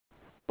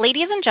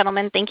Ladies and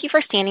gentlemen, thank you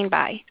for standing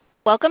by.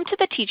 Welcome to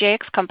the TJX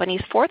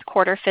Company's fourth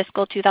quarter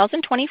fiscal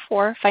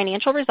 2024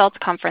 financial results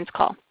conference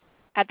call.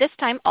 At this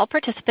time, all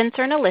participants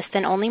are in a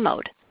listen-only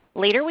mode.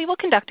 Later, we will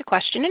conduct a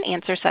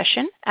question-and-answer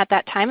session. At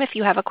that time, if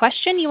you have a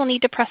question, you will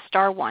need to press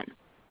star 1.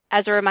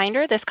 As a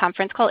reminder, this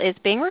conference call is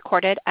being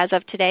recorded as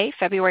of today,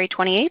 February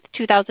 28,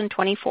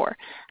 2024.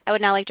 I would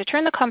now like to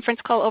turn the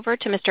conference call over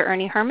to Mr.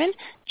 Ernie Herrmann,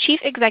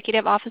 Chief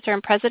Executive Officer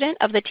and President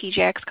of the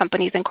TJX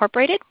Companies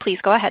Incorporated. Please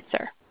go ahead,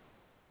 sir.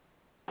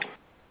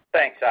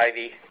 Thanks,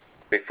 Ivy.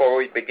 Before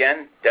we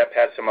begin, Deb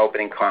has some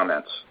opening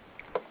comments.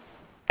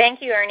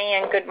 Thank you, Ernie,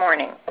 and good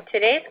morning.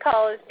 Today's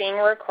call is being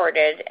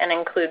recorded and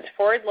includes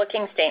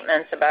forward-looking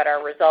statements about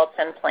our results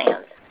and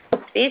plans.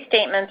 These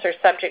statements are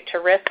subject to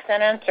risks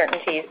and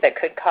uncertainties that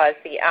could cause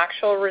the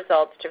actual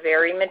results to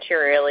vary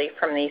materially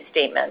from these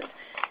statements,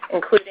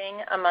 including,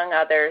 among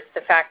others,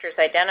 the factors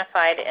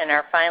identified in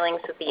our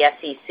filings with the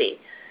SEC.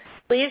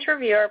 Please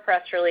review our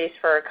press release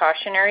for a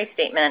cautionary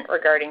statement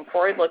regarding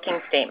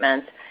forward-looking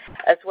statements,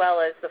 as well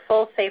as the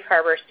full safe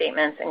harbor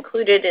statements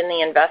included in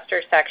the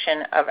investor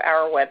section of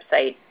our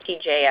website,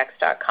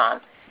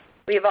 TJX.com.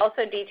 We have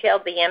also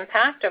detailed the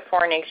impact of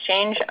foreign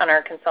exchange on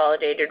our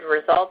consolidated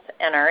results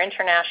and our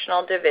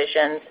international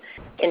divisions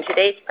in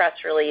today's press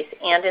release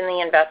and in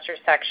the investor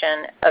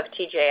section of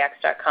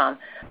TJX.com,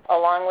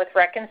 along with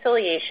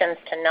reconciliations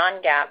to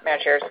non-GAAP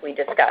measures we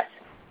discuss.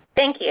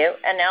 Thank you,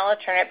 and now I'll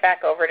turn it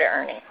back over to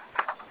Ernie.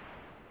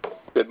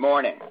 Good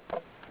morning.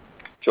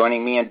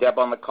 Joining me and Deb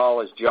on the call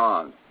is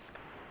John.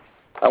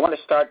 I want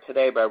to start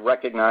today by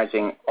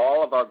recognizing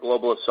all of our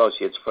global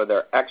associates for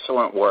their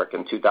excellent work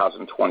in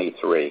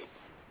 2023.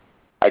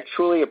 I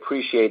truly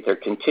appreciate their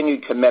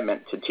continued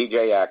commitment to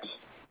TJX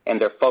and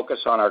their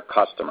focus on our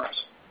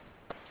customers.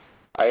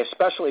 I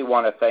especially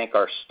want to thank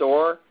our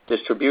store,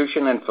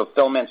 distribution, and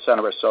fulfillment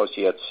center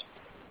associates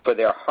for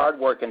their hard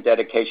work and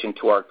dedication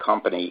to our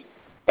company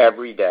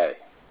every day.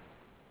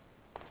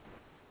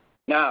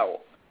 Now,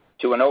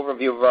 to an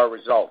overview of our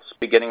results,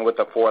 beginning with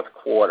the fourth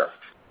quarter.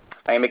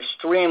 I am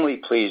extremely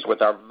pleased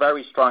with our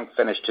very strong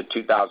finish to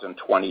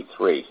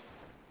 2023.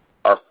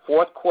 Our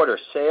fourth quarter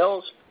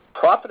sales,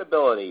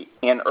 profitability,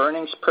 and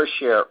earnings per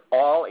share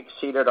all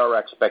exceeded our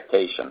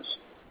expectations.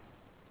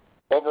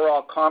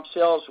 Overall comp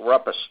sales were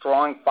up a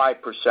strong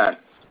 5%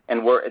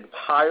 and were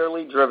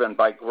entirely driven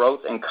by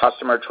growth in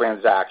customer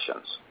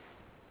transactions.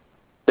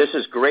 This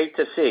is great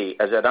to see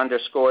as it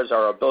underscores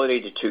our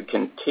ability to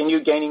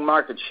continue gaining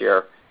market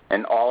share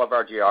in all of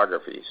our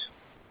geographies.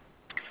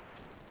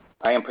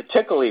 I am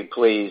particularly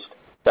pleased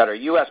that our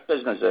U.S.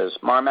 businesses,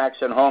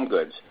 Marmaxx and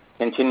HomeGoods,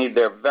 continued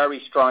their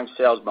very strong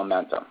sales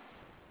momentum.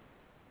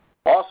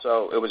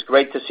 Also, it was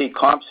great to see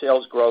comp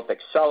sales growth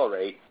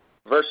accelerate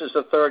versus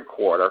the third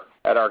quarter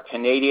at our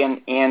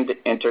Canadian and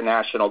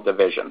international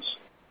divisions.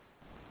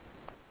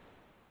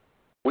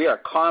 We are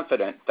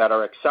confident that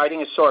our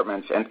exciting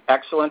assortments and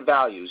excellent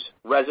values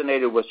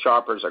resonated with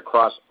shoppers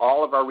across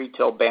all of our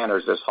retail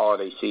banners this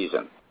holiday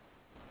season.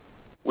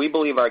 We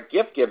believe our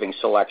gift-giving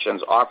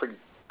selections offered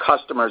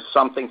customers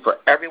something for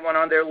everyone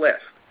on their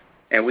list,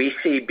 and we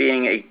see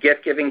being a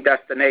gift-giving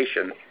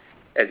destination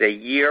as a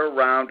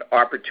year-round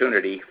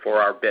opportunity for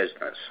our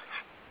business.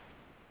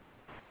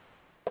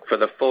 For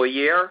the full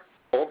year,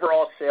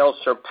 overall sales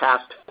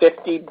surpassed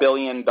 $50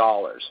 billion,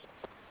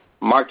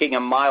 marking a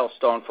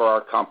milestone for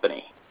our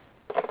company.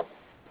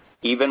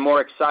 Even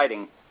more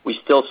exciting, we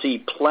still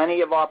see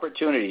plenty of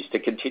opportunities to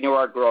continue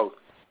our growth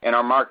in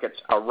our markets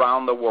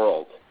around the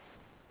world.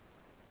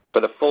 For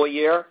the full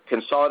year,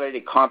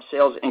 consolidated comp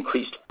sales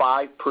increased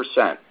 5%.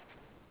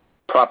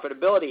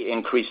 Profitability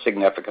increased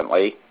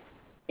significantly,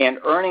 and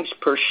earnings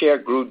per share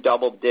grew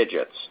double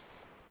digits,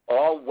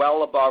 all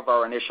well above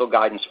our initial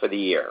guidance for the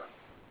year.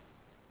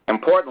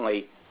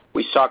 Importantly,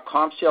 we saw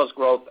comp sales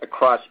growth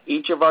across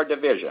each of our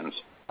divisions,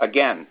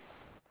 again,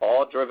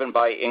 all driven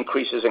by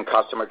increases in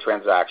customer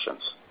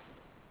transactions.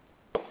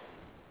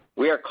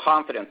 We are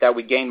confident that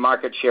we gain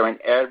market share in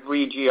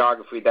every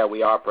geography that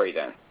we operate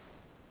in.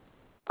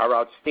 Our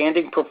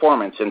outstanding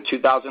performance in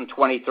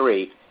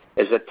 2023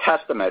 is a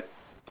testament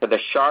to the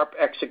sharp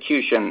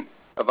execution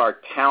of our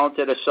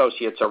talented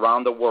associates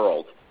around the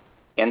world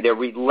and their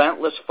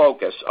relentless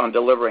focus on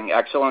delivering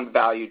excellent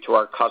value to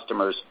our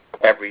customers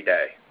every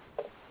day.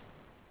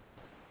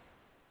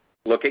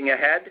 Looking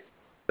ahead,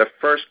 the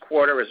first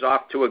quarter is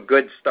off to a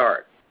good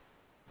start.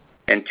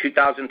 In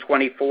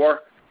 2024,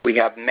 we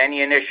have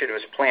many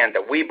initiatives planned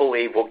that we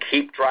believe will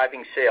keep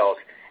driving sales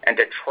and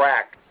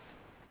attract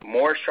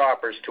more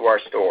shoppers to our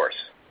stores.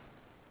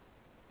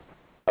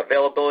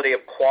 Availability of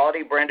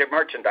quality branded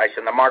merchandise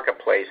in the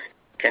marketplace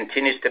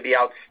continues to be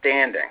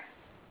outstanding.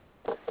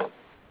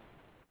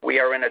 We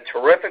are in a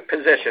terrific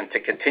position to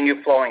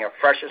continue flowing a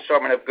fresh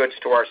assortment of goods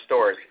to our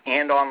stores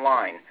and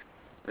online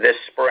this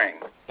spring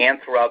and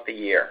throughout the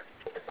year.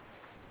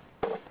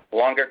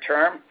 Longer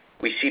term,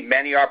 we see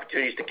many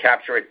opportunities to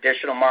capture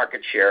additional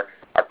market share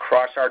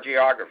across our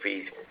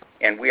geographies,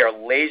 and we are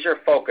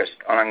laser-focused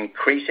on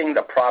increasing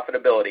the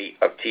profitability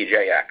of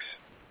TJX.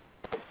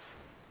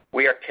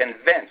 We are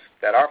convinced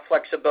that our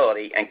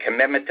flexibility and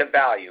commitment to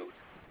value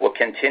will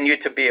continue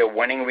to be a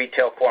winning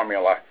retail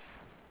formula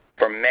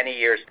for many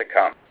years to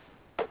come.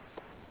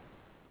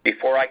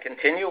 Before I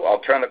continue, I'll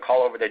turn the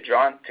call over to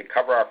John to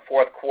cover our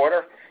fourth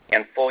quarter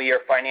and full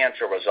year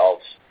financial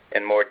results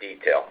in more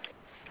detail.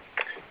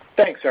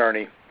 Thanks,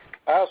 Ernie.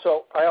 I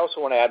also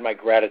want to add my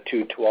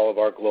gratitude to all of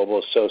our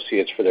global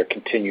associates for their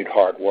continued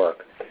hard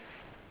work.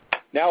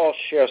 Now I'll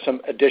share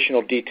some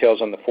additional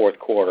details on the fourth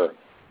quarter.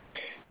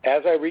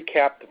 As I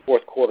recap the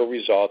fourth quarter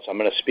results, I'm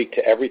going to speak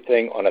to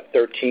everything on a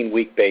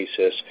 13-week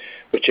basis,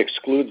 which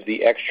excludes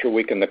the extra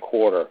week in the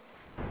quarter.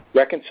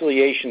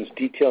 Reconciliations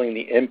detailing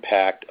the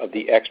impact of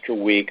the extra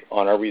week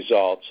on our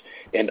results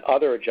and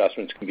other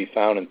adjustments can be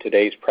found in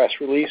today's press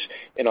release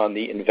and on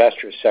the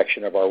investors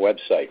section of our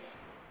website.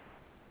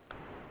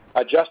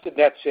 Adjusted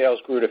net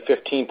sales grew to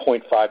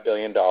 $15.5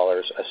 billion,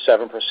 a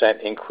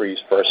 7% increase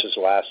versus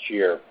last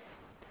year.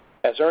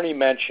 As Ernie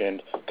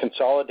mentioned,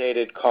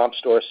 consolidated comp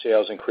store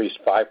sales increased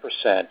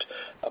 5%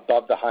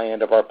 above the high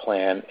end of our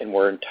plan and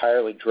were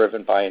entirely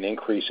driven by an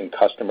increase in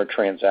customer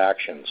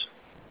transactions.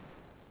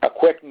 A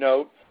quick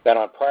note that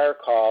on prior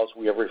calls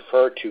we have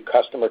referred to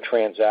customer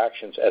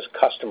transactions as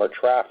customer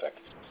traffic,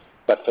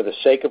 but for the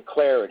sake of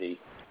clarity,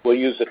 we'll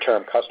use the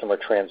term customer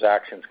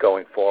transactions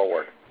going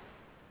forward.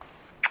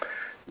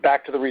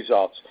 Back to the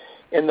results.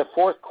 In the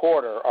fourth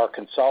quarter, our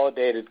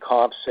consolidated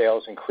comp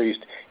sales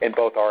increased in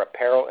both our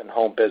apparel and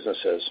home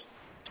businesses.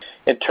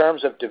 In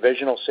terms of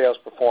divisional sales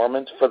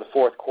performance for the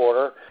fourth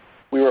quarter,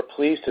 we were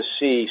pleased to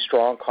see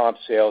strong comp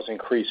sales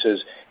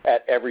increases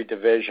at every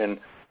division,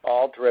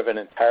 all driven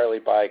entirely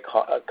by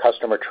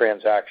customer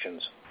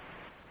transactions.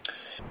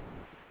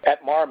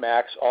 At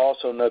Marmaxx,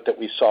 also note that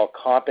we saw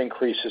comp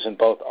increases in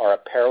both our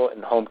apparel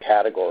and home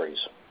categories.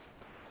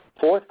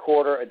 Fourth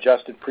quarter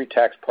adjusted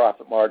pre-tax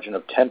profit margin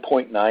of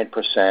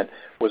 10.9%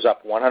 was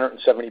up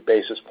 170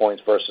 basis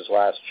points versus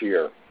last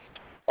year.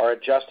 Our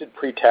adjusted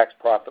pre-tax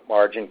profit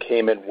margin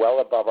came in well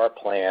above our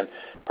plan,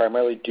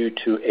 primarily due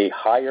to a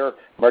higher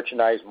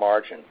merchandise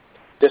margin.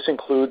 This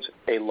includes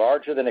a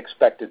larger than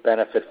expected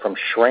benefit from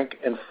shrink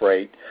and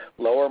freight,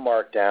 lower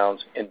markdowns,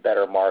 and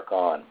better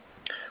mark-on.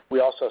 We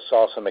also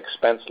saw some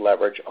expense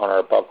leverage on our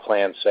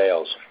above-plan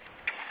sales.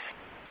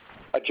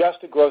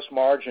 Adjusted gross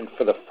margin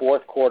for the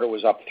fourth quarter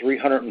was up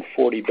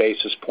 340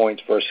 basis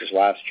points versus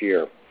last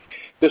year.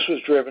 This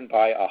was driven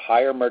by a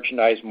higher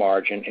merchandise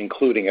margin,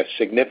 including a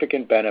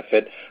significant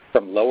benefit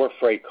from lower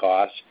freight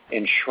costs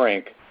and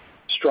shrink,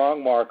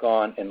 strong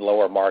mark-on, and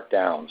lower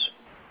markdowns.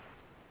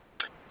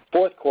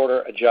 Fourth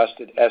quarter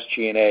adjusted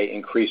SG&A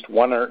increased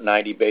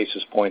 190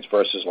 basis points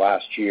versus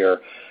last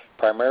year,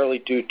 primarily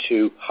due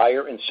to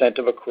higher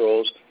incentive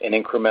accruals and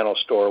incremental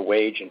store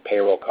wage and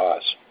payroll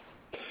costs.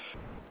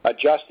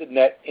 Adjusted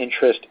net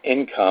interest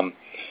income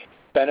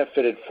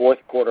benefited fourth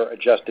quarter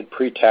adjusted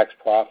pre-tax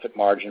profit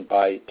margin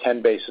by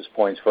 10 basis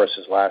points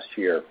versus last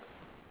year.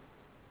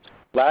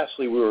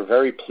 Lastly, we were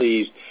very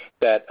pleased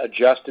that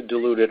adjusted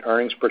diluted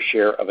earnings per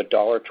share of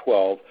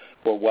 $1.12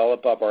 were well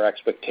above our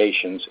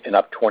expectations and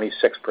up 26%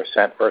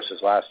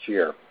 versus last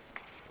year.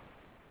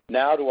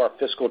 Now to our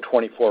fiscal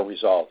 24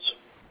 results.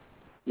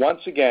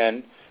 Once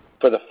again,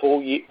 for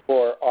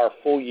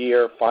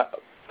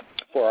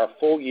our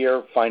full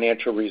year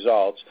financial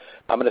results,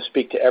 I'm going to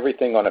speak to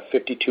everything on a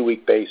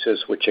 52-week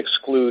basis, which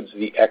excludes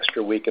the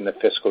extra week in the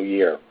fiscal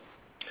year.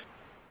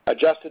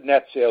 Adjusted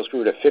net sales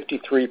grew to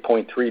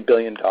 $53.3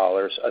 billion,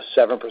 a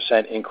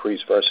 7%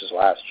 increase versus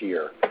last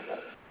year.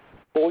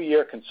 Full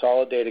year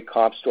consolidated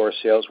comp store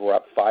sales were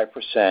up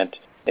 5%,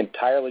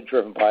 entirely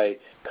driven by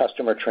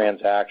customer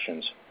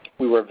transactions.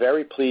 We were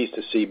very pleased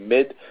to see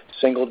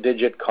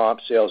mid-single-digit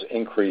comp sales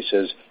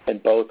increases in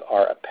both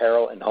our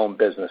apparel and home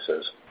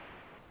businesses.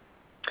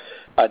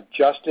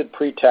 Adjusted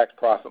pre-tax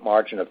profit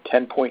margin of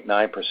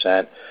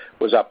 10.9%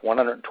 was up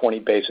 120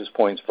 basis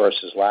points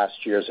versus last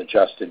year's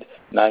adjusted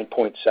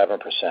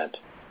 9.7%.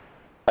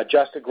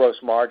 Adjusted gross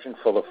margin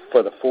for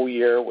the full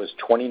year was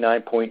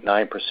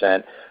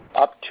 29.9%,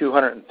 up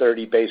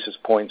 230 basis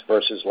points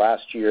versus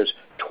last year's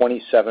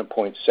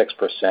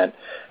 27.6%,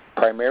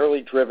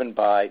 primarily driven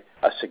by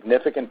a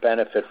significant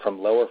benefit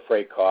from lower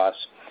freight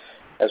costs,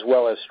 as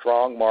well as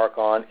strong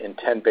mark-on and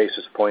 10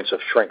 basis points of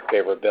shrink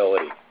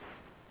favorability.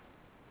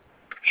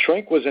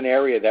 Shrink was an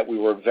area that we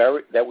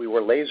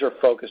were laser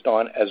focused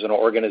on as an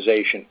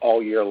organization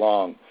all year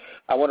long.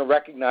 I want to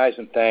recognize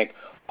and thank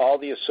all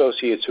the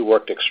associates who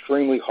worked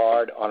extremely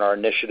hard on our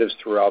initiatives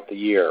throughout the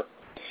year.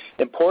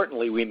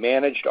 Importantly, we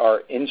managed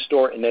our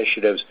in-store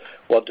initiatives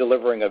while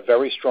delivering a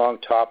very strong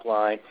top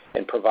line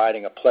and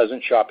providing a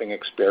pleasant shopping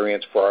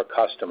experience for our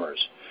customers.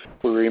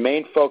 We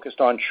remain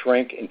focused on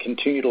shrink and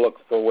continue to look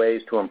for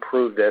ways to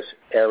improve this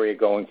area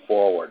going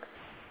forward.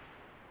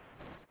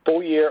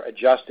 Full year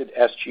adjusted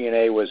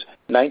SG&A was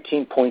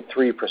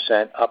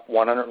 19.3%, up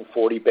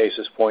 140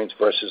 basis points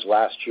versus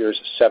last year's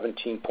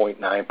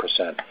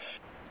 17.9%.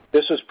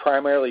 This was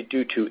primarily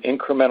due to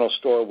incremental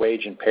store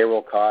wage and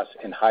payroll costs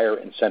and higher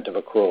incentive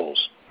accruals.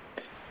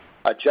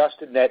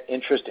 Adjusted net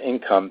interest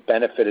income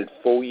benefited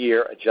full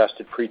year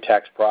adjusted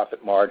pre-tax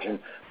profit margin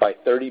by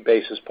 30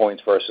 basis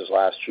points versus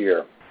last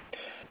year.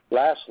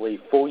 Lastly,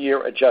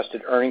 full-year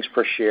adjusted earnings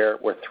per share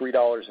were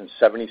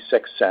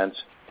 $3.76,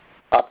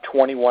 up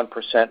 21%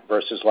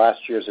 versus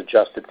last year's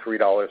adjusted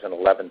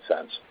 $3.11.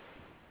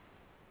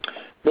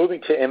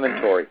 Moving to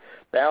inventory,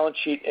 balance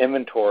sheet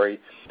inventory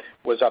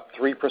was up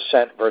 3%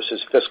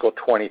 versus fiscal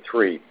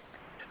 23.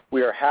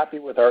 We are happy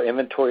with our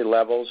inventory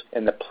levels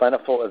and the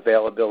plentiful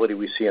availability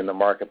we see in the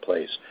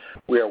marketplace.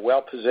 We are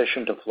well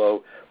positioned to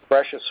flow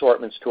fresh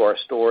assortments to our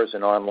stores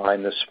and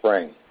online this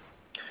spring.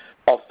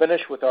 I'll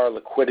finish with our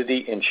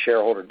liquidity and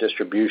shareholder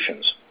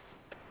distributions.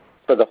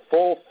 For the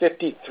full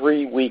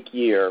 53-week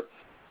year,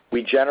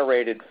 we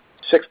generated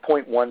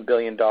 $6.1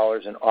 billion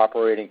in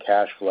operating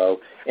cash flow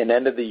and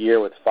ended the year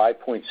with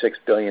 $5.6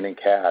 billion in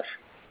cash.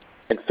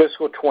 In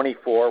fiscal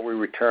 24, we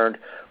returned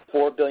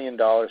 $4 billion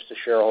to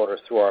shareholders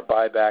through our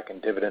buyback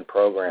and dividend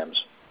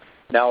programs.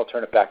 Now I'll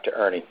turn it back to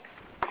Ernie.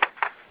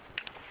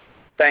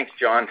 Thanks,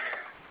 John.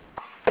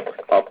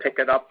 I'll pick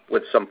it up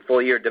with some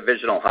full-year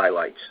divisional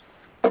highlights.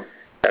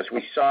 As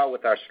we saw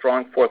with our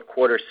strong fourth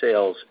quarter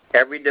sales,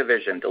 every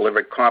division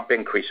delivered comp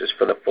increases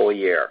for the full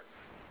year,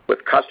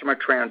 with customer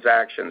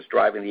transactions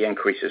driving the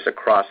increases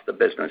across the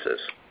businesses.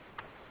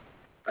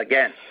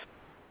 Again,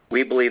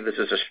 we believe this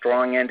is a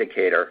strong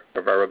indicator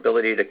of our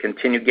ability to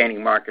continue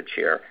gaining market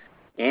share,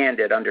 and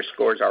it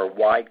underscores our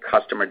wide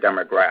customer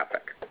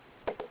demographic.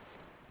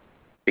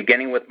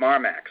 Beginning with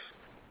Marmaxx,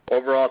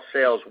 overall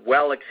sales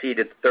well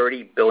exceeded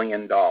 $30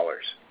 billion.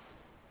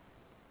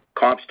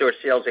 Comp store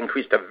sales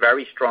increased a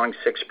very strong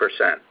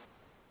 6%.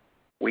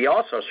 We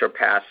also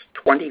surpassed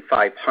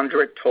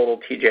 2,500 total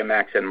TJ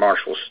Maxx and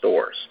Marshall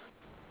stores.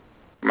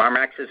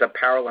 Marmaxx's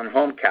apparel and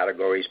home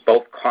categories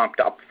both comped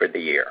up for the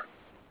year.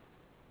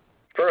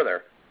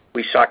 Further,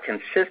 we saw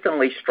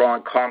consistently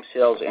strong comp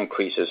sales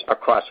increases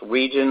across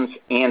regions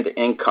and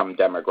income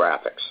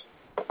demographics.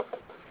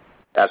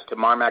 As to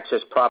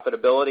Marmaxx's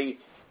profitability,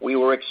 we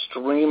were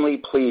extremely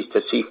pleased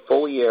to see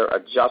full-year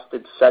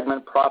adjusted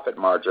segment profit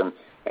margin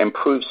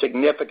improve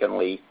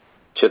significantly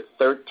to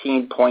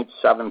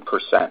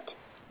 13.7%.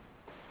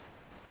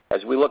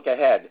 As we look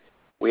ahead,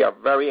 we are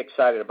very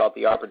excited about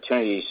the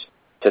opportunities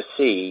to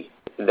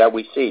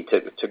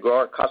grow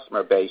our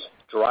customer base,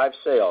 drive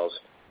sales,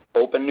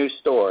 open new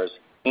stores,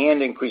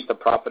 and increase the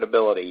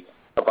profitability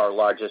of our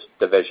largest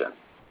division.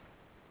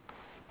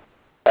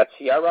 At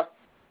Sierra,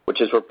 which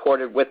is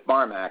reported with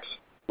Marmaxx,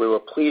 we were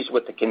pleased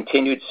with the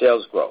continued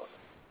sales growth.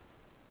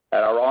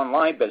 At our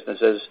online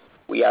businesses,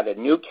 we added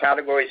new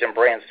categories and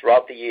brands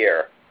throughout the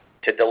year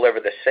to deliver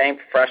the same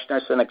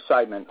freshness and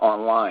excitement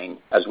online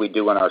as we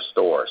do in our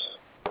stores.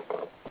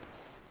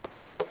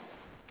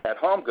 At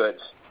HomeGoods,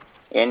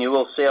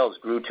 annual sales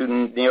grew to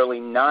nearly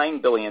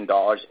 $9 billion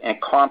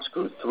and comps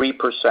grew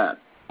 3%.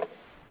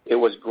 It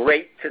was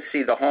great to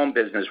see the home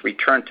business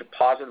return to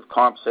positive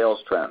comp sales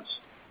trends.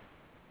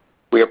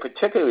 We are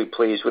particularly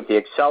pleased with the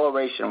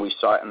acceleration we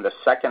saw in the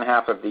second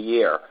half of the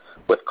year,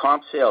 with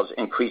comp sales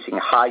increasing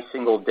high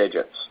single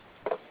digits.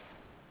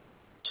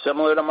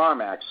 Similar to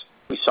Marmaxx,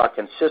 we saw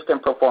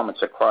consistent performance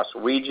across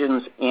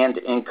regions and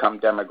income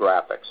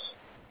demographics.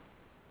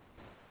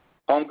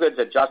 HomeGoods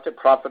adjusted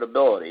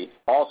profitability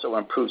also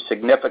improved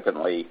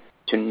significantly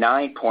to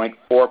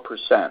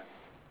 9.4%,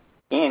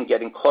 and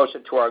getting closer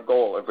to our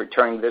goal of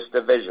returning this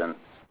division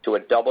to a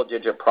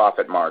double-digit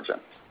profit margin.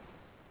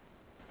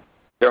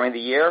 During the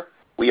year,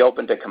 we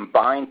opened a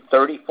combined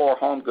 34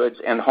 HomeGoods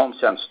and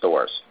HomeSense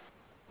stores.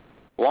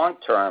 Long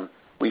term,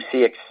 we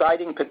see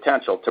exciting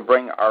potential to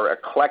bring our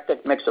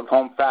eclectic mix of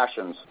home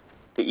fashions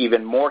to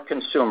even more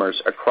consumers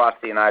across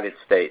the United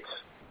States.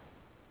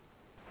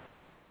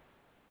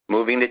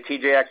 Moving to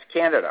TJX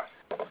Canada,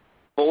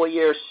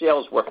 full-year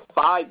sales were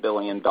 $5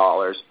 billion,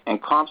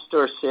 and comp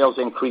store sales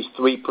increased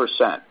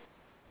 3%.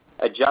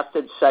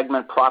 Adjusted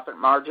segment profit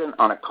margin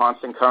on a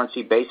constant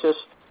currency basis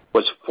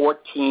was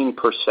 14%.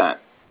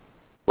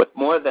 With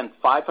more than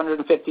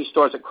 550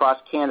 stores across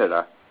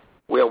Canada,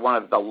 we are one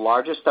of the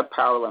largest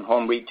apparel and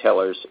home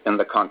retailers in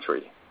the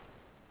country.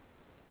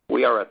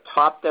 We are a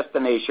top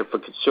destination for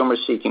consumers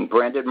seeking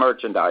branded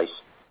merchandise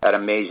at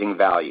amazing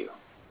value.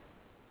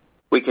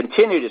 We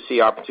continue to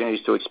see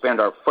opportunities to expand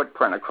our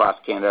footprint across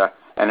Canada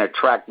and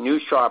attract new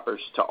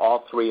shoppers to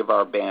all three of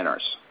our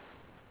banners.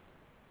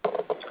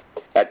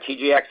 At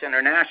TJX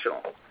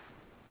International,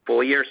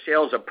 full-year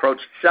sales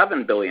approached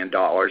 $7 billion,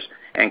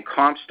 and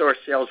comp store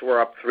sales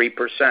were up 3%.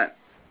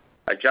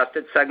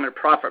 Adjusted segment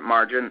profit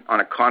margin on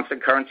a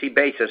constant currency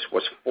basis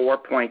was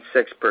 4.6%.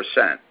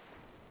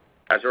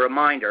 As a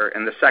reminder,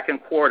 in the second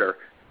quarter,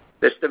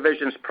 this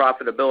division's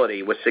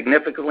profitability was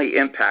significantly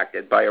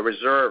impacted by a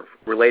reserve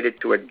related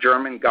to a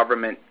German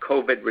government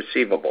COVID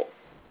receivable.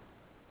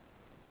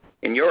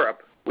 In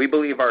Europe, we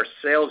believe our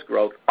sales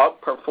growth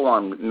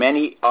outperformed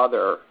many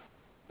other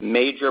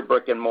major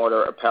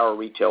brick-and-mortar apparel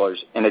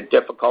retailers in a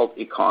difficult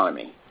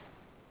economy.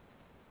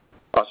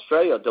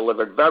 Australia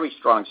delivered very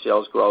strong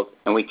sales growth,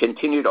 and we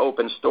continue to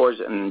open stores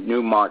in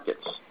new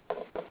markets.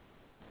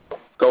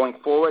 Going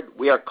forward,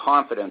 we are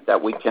confident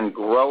that we can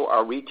grow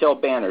our retail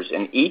banners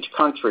in each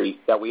country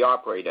that we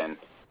operate in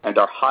and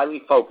are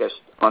highly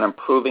focused on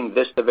improving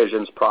this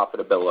division's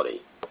profitability.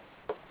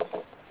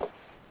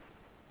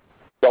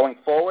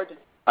 Going forward,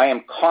 I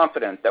am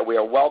confident that we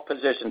are well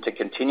positioned to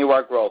continue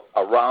our growth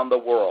around the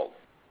world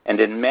and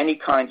in many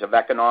kinds of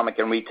economic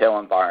and retail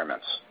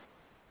environments.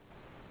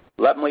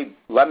 Let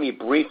me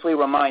briefly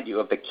remind you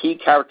of the key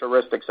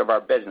characteristics of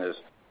our business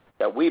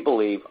that we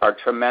believe are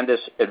tremendous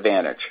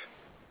advantage.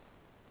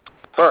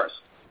 First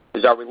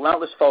is our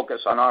relentless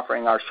focus on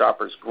offering our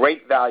shoppers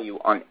great value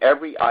on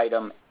every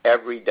item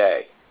every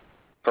day.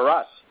 For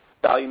us,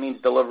 value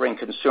means delivering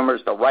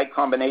consumers the right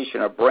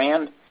combination of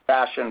brand,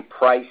 fashion,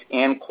 price,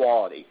 and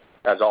quality,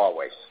 as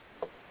always.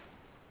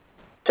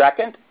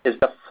 Second is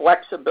the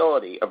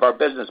flexibility of our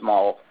business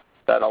model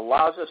that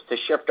allows us to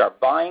shift our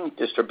buying,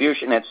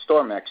 distribution, and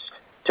store mix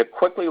to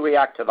quickly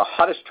react to the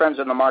hottest trends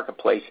in the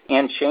marketplace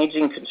and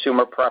changing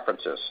consumer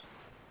preferences.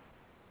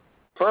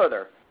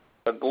 Further,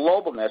 the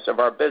globalness of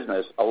our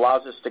business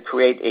allows us to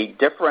create a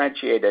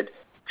differentiated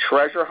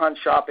treasure hunt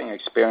shopping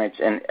experience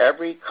in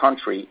every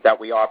country that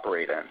we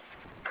operate in.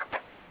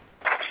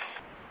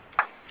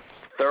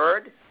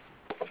 Third,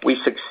 we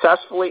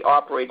successfully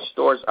operate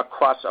stores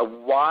across a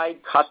wide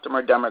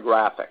customer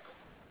demographic.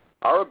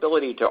 Our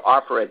ability to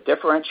offer a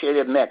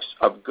differentiated mix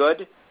of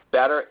good,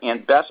 better,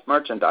 and best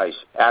merchandise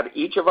at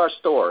each of our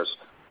stores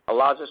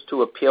allows us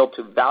to appeal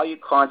to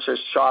value-conscious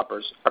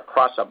shoppers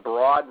across a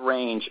broad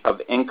range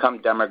of income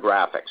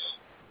demographics.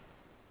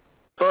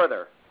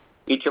 Further,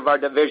 each of our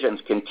divisions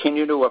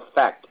continue to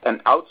attract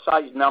an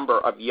outsized number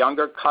of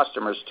younger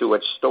customers to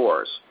its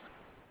stores,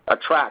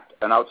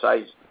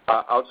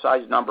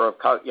 outsized number of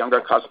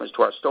younger customers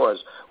to our stores,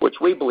 which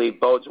we believe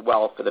bodes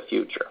well for the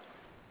future.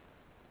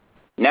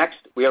 Next,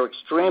 we are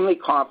extremely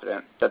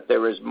confident that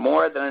there is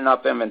more than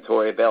enough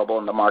inventory available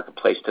in the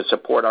marketplace to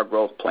support our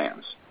growth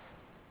plans.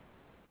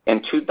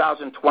 In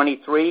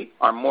 2023,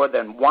 our more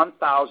than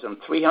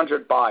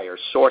 1,300 buyers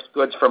sourced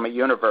goods from a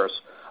universe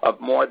of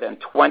more than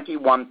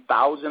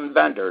 21,000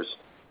 vendors,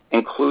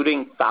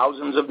 including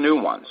thousands of new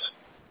ones.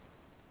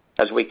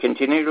 As we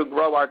continue to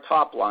grow our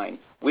top line,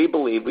 we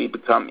believe we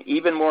become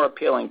even more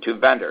appealing to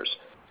vendors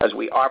as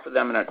we offer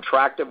them an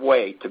attractive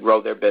way to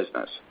grow their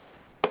business.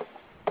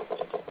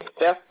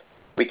 Fifth,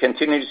 we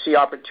continue to see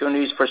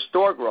opportunities for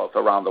store growth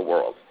around the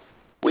world.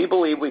 We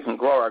believe we can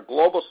grow our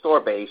global store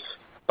base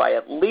by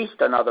at least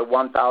another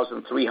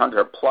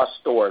 1,300 plus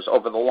stores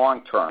over the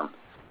long term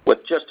with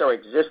just our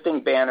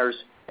existing banners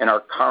in our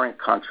current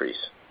countries.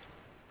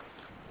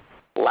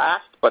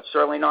 Last, but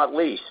certainly not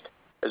least,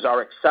 is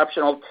our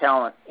exceptional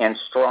talent and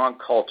strong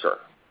culture.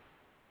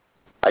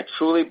 I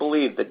truly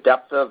believe the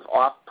depth of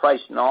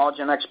off-price knowledge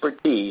and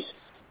expertise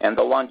and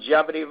the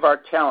longevity of our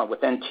talent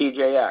within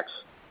TJX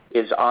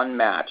is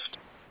unmatched.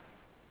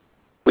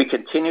 We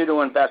continue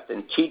to invest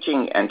in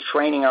teaching and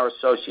training our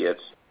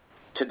associates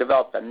to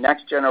develop the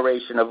next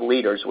generation of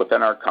leaders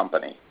within our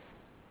company.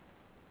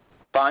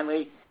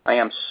 Finally, I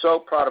am so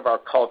proud of our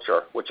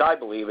culture, which I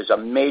believe is a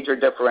major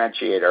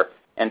differentiator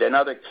and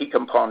another key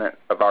component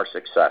of our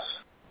success.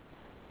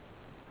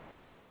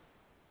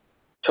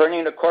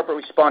 Turning to corporate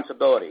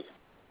responsibility,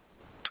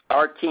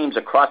 our teams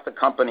across the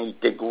company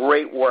did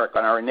great work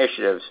on our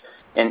initiatives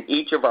in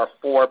each of our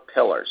 4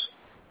 pillars: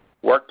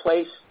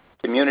 workplace,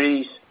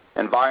 communities,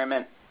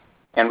 environment,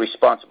 and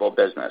responsible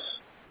business.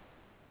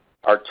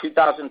 Our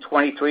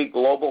 2023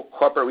 Global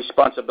Corporate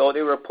Responsibility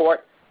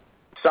Report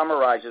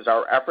summarizes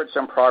our efforts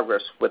and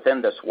progress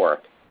within this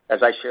work,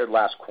 as I shared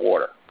last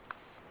quarter.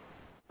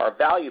 Our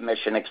value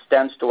mission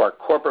extends to our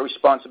corporate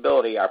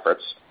responsibility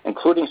efforts,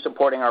 including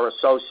supporting our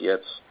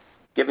associates,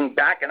 giving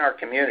back in our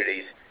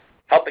communities,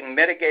 helping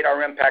mitigate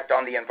our impact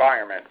on the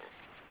environment,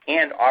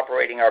 and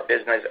operating our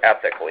business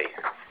ethically.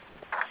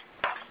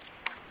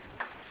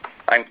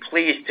 I'm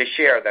pleased to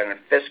share that in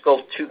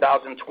fiscal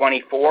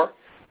 2024,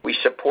 we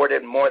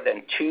supported more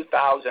than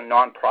 2,000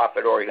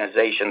 nonprofit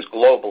organizations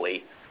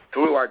globally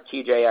through our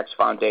TJX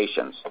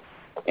foundations,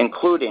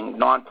 including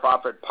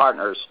nonprofit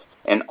partners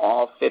in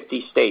all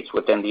 50 states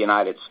within the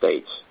United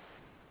States.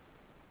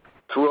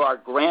 Through our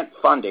grant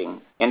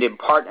funding and in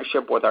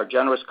partnership with our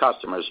generous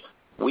customers,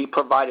 we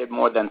provided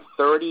more than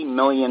 30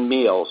 million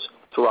meals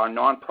through our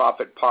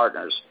nonprofit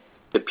partners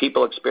to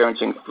people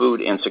experiencing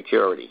food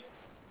insecurity.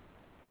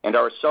 And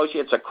our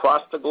associates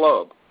across the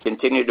globe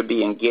continue to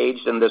be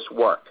engaged in this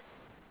work,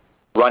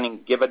 running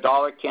Give a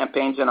Dollar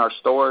campaigns in our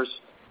stores,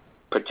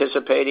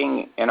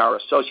 participating in our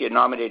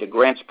associate-nominated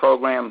grants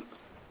program,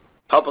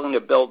 helping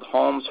to build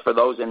homes for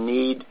those in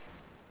need,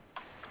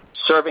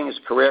 serving as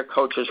career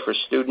coaches for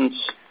students,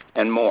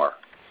 and more.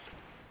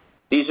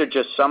 These are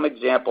just some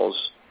examples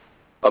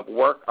of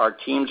work our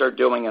teams are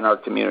doing in our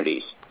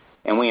communities,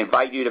 and we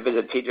invite you to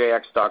visit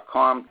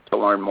TJX.com to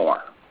learn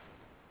more.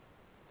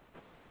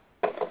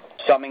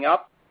 Summing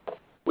up,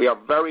 we are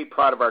very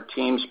proud of our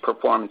team's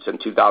performance in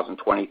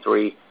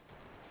 2023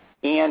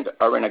 and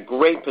are in a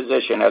great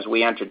position as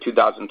we enter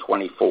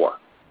 2024.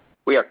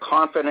 We are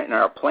confident in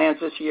our plans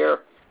this year,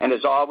 and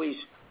as always,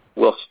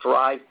 we'll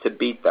strive to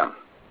beat them.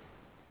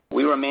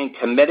 We remain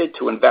committed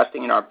to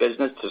investing in our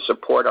business to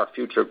support our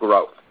future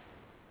growth.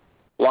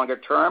 Longer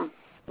term,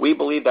 we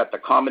believe that the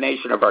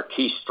combination of our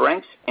key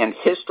strengths and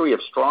history of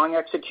strong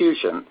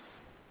execution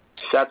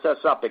sets us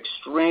up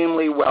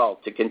extremely well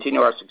to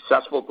continue our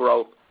successful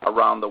growth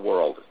around the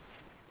world.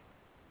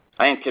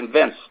 I am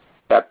convinced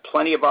that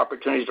plenty of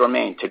opportunities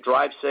remain to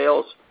drive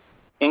sales,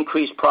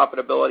 increase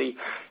profitability,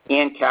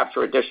 and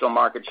capture additional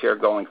market share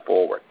going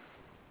forward.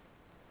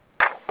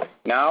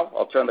 Now,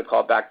 I'll turn the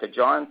call back to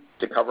John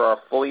to cover our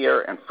full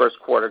year and first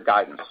quarter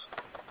guidance,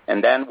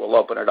 and then we'll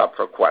open it up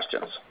for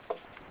questions.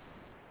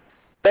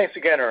 Thanks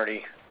again,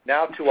 Ernie.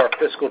 Now to our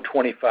fiscal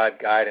 25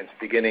 guidance,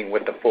 beginning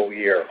with the full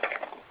year.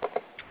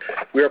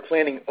 We are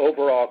planning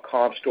overall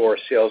comp store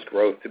sales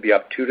growth to be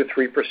up 2 to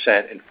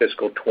 3% in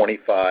fiscal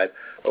 25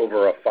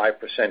 over a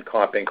 5%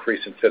 comp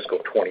increase in fiscal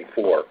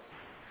 24.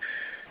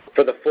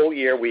 For the full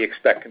year, we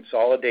expect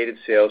consolidated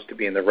sales to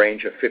be in the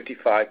range of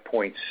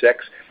 $55.6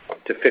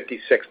 to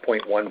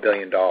 $56.1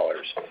 billion.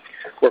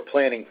 We're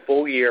planning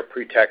full year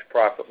pre-tax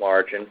profit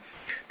margin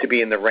to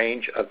be in the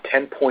range of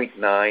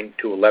 10.9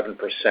 to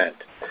 11%.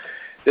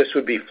 This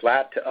would be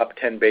flat to up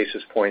 10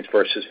 basis points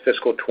versus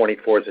fiscal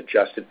 24's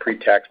adjusted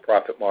pre-tax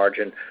profit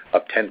margin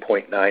of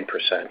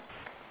 10.9%.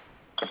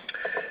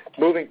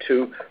 Moving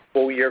to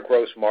full year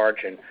gross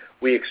margin,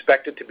 we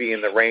expect it to be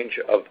in the range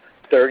of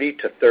 30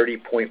 to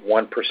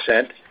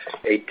 30.1%,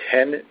 a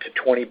 10 to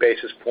 20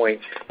 basis point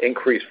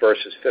increase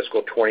versus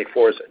fiscal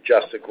 24's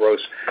adjusted gross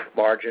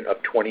margin of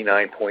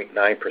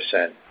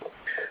 29.9%.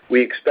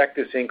 We expect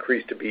this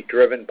increase to be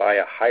driven by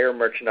a higher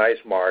merchandise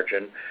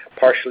margin,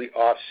 partially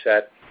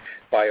offset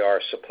by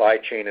our supply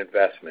chain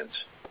investments.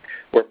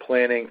 We're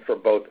planning for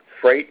both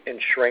freight and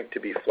shrink to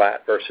be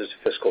flat versus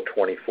fiscal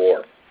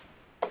 24.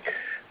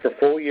 For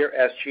full year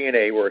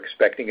SG&A, we're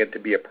expecting it to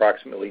be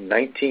approximately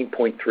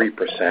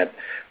 19.3%,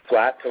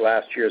 flat to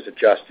last year's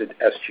adjusted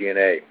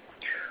SG&A.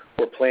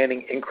 We're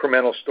planning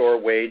incremental store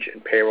wage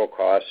and payroll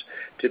costs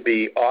to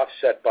be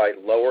offset by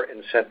lower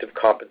incentive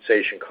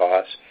compensation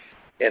costs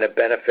and a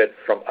benefit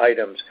from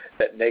items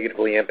that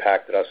negatively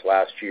impacted us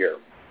last year.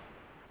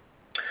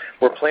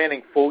 We're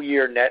planning full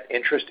year net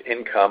interest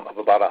income of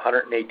about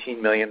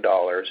 $118 million,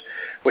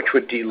 which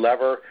would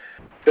delever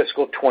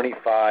fiscal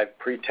 25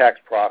 pre-tax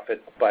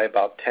profit by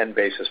about 10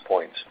 basis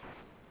points.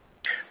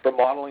 For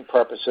modeling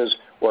purposes,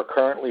 we're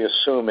currently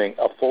assuming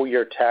a full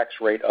year tax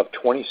rate of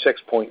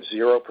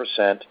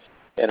 26.0%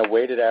 and a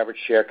weighted average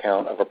share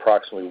count of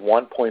approximately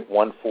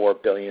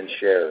 1.14 billion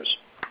shares.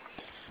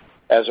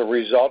 As a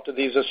result of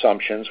these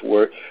assumptions,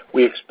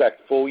 we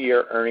expect full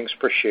year earnings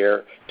per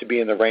share to be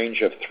in the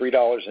range of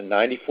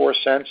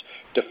 $3.94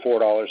 to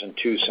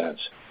 $4.02.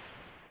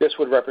 This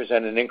would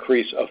represent an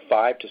increase of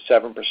 5 to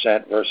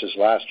 7% versus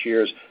last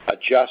year's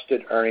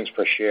adjusted earnings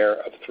per share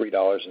of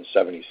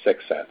 $3.76.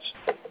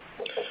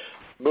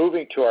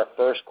 Moving to our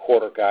first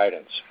quarter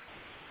guidance,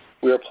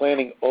 we are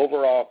planning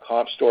overall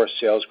comp store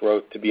sales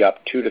growth to be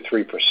up 2 to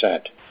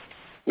 3%.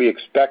 We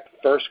expect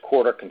first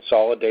quarter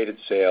consolidated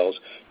sales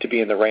to be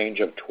in the range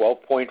of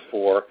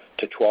 $12.4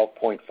 to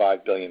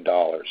 $12.5 billion.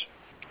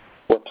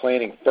 We're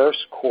planning first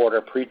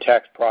quarter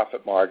pre-tax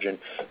profit margin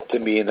to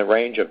be in the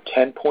range of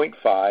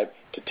 10.5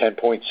 to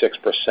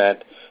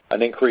 10.6%,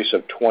 an increase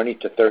of 20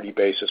 to 30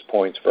 basis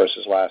points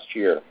versus last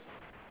year.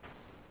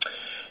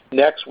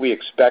 Next, we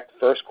expect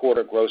first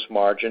quarter gross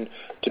margin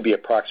to be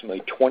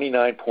approximately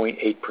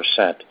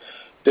 29.8%.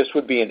 This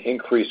would be an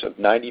increase of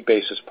 90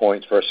 basis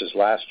points versus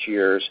last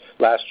year,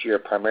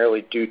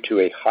 primarily due to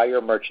a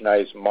higher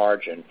merchandise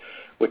margin,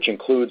 which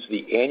includes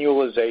the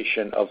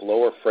annualization of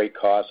lower freight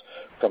costs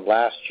from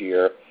last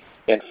year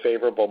and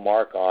favorable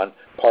mark-on,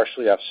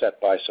 partially offset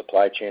by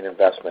supply chain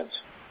investments.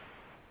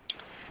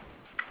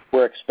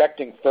 We're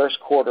expecting first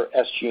quarter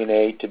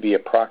SG&A to be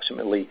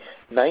approximately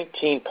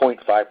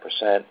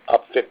 19.5%,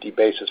 up 50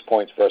 basis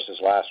points versus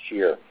last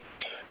year.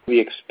 We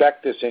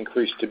expect this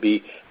increase to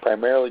be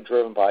primarily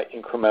driven by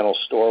incremental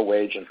store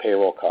wage and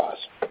payroll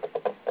costs.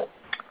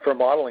 For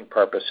modeling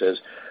purposes,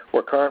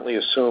 we're currently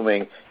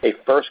assuming a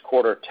first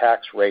quarter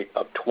tax rate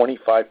of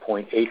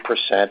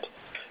 25.8%,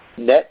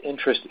 net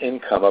interest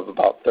income of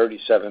about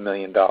 $37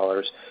 million,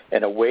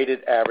 and a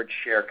weighted average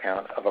share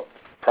count of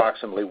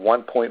approximately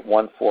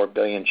 1.14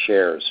 billion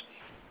shares.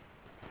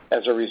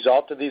 As a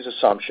result of these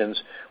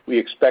assumptions, we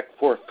expect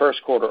for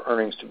first quarter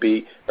earnings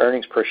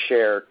per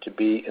share to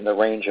be in the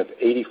range of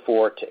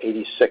 84 to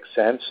 86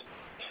 cents,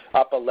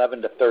 up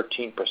 11 to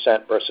 13%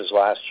 versus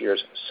last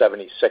year's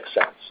 76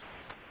 cents.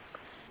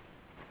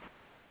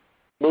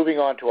 Moving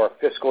on to our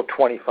fiscal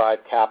 25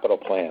 capital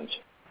plans.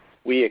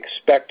 We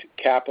expect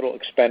capital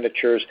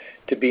expenditures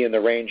to be in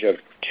the range of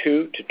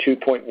 $2 to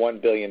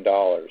 $2.1 billion.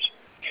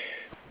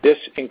 This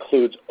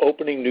includes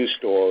opening new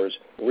stores,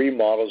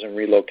 remodels, and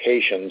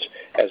relocations,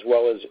 as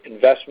well as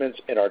investments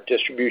in our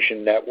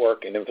distribution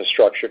network and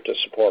infrastructure to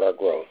support our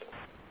growth.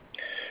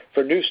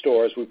 For new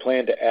stores, we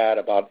plan to add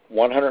about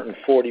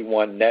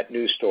 141 net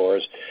new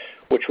stores,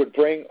 which would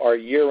bring our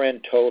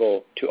year-end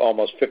total to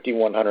almost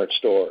 5,100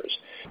 stores.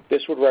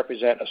 This would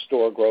represent a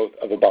store growth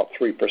of about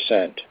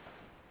 3%.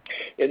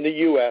 In the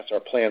U.S., our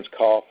plans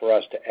call for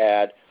us to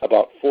add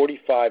about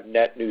 45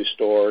 net new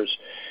stores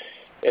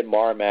in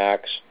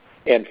Marmaxx,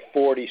 and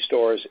 40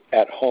 stores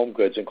at Home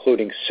Goods,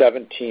 including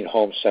 17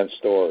 HomeSense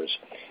stores.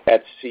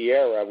 At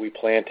Sierra, we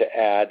plan to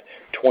add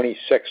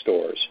 26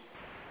 stores.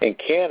 In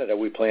Canada,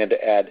 we plan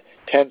to add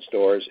 10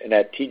 stores, and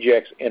at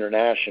TJX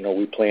International,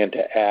 we plan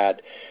to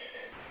add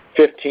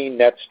 15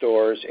 net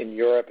stores in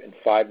Europe and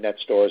 5 net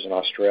stores in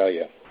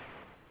Australia.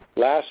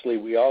 Lastly,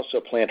 we also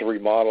plan to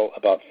remodel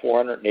about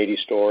 480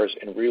 stores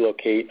and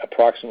relocate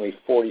approximately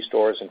 40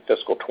 stores in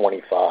fiscal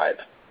 25.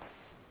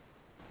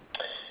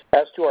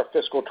 As to our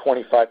fiscal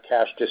 25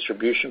 cash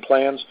distribution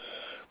plans,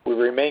 we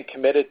remain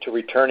committed to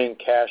returning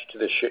cash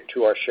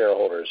to our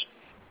shareholders.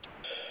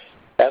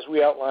 As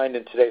we outlined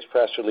in today's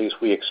press release,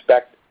 we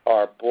expect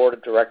our board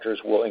of directors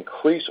will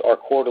increase our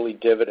quarterly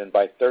dividend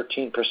by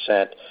 13%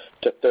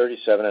 to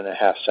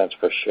 37.5 cents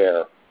per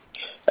share.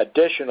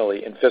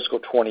 Additionally, in fiscal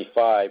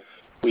 25,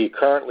 we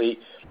currently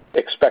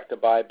expect to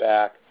buy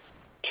back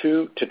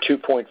 $2 to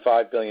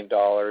 $2.5 billion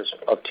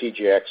of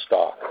TJX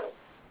stock.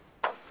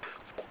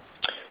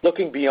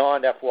 Looking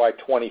beyond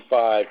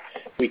FY25,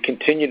 we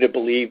continue to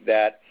believe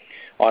that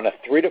on a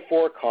 3 to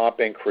 4 comp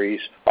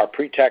increase, our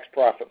pre-tax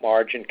profit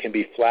margin can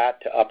be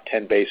flat to up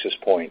 10 basis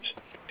points.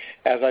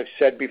 As I've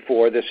said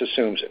before, this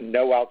assumes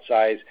no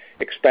outsized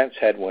expense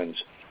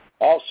headwinds.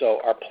 Also,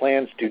 our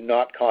plans do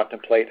not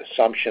contemplate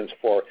assumptions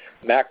for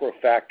macro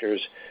factors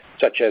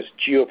such as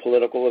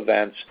geopolitical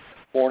events,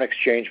 foreign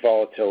exchange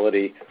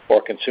volatility,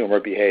 or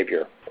consumer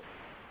behavior.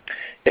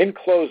 In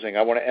closing,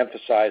 I want to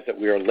emphasize that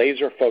we are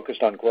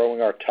laser-focused on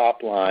growing our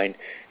top line,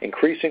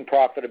 increasing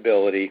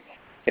profitability,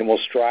 and will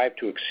strive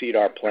to exceed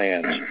our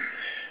plans.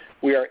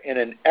 We are in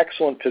an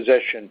excellent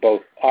position,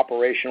 both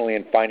operationally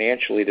and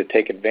financially, to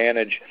take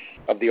advantage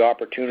of the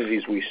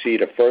opportunities we see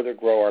to further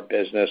grow our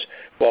business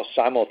while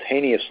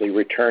simultaneously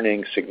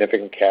returning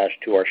significant cash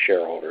to our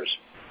shareholders.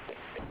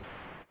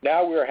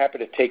 Now we are happy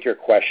to take your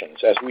questions.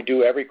 As we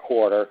do every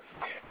quarter,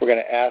 we're going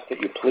to ask that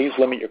you please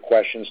limit your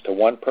questions to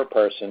one per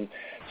person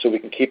so we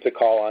can keep the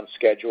call on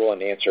schedule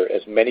and answer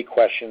as many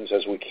questions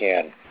as we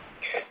can.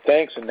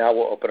 Thanks, and now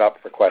we'll open up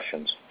for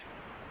questions.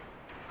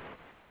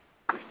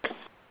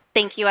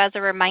 Thank you. As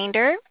a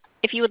reminder,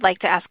 if you would like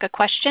to ask a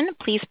question,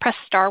 please press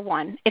star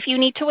 1. If you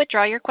need to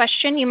withdraw your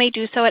question, you may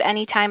do so at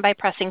any time by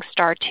pressing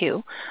star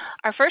 2.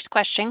 Our first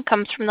question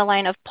comes from the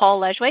line of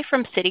Paul Lejuez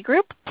from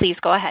Citigroup. Please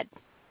go ahead.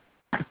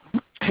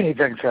 Hey,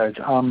 thanks, guys.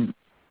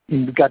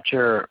 You've got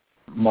your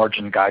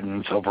margin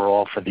guidance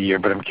overall for the year,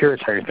 but I'm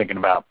curious how you're thinking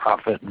about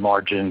profit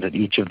margins at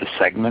each of the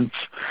segments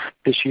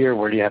this year.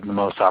 Where do you have the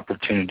most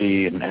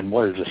opportunity, and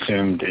what is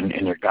assumed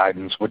in your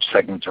guidance? Which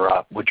segments are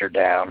up, which are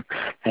down?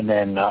 And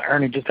then,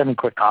 Ernie, just any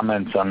quick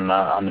comments on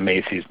the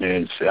Macy's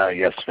news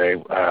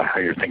yesterday, how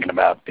you're thinking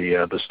about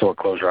the store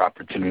closure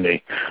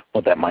opportunity,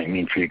 what that might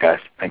mean for you guys.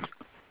 Thanks.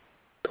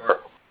 Sure.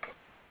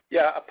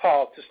 Yeah,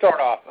 Paul, to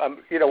start off,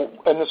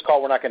 in this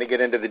call we're not going to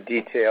get into the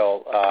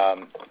detail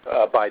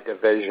by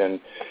division,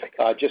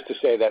 just to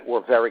say that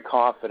we're very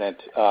confident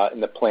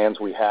in the plans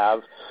we have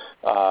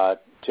to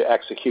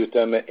execute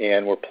them,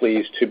 and we're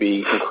pleased to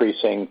be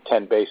increasing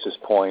 10 basis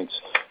points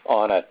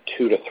on a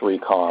 2 to 3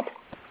 comp.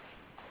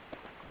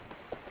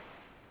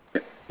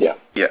 Yeah.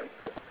 Yeah.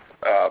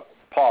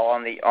 Paul,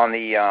 on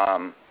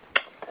the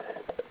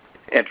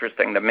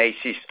interesting, the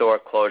Macy's store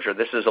closure,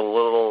 this is a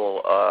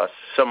little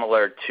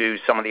similar to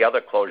some of the other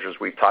closures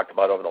we've talked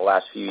about over the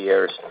last few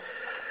years.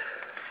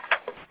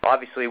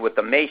 Obviously, with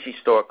the Macy's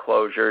store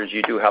closures,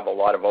 you do have a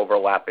lot of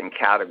overlapping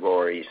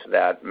categories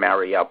that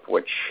marry up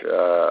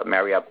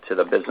to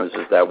the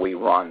businesses that we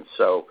run.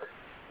 So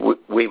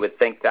we would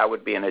think that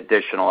would be an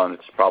additional, and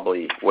it's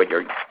probably what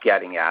you're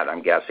getting at,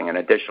 I'm guessing, an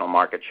additional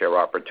market share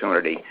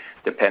opportunity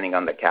depending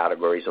on the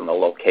categories and the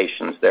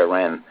locations they're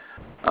in.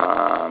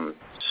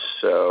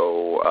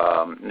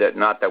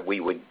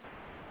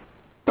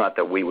 Not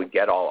that we would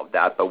get all of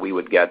that, but we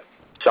would get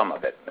some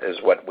of it, is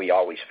what we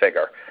always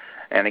figure.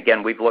 And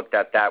again, we've looked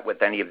at that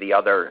with any of the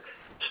other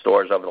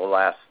stores over the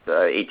last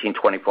 18,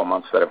 24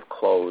 months that have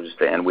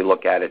closed, and we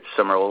look at it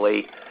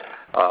similarly.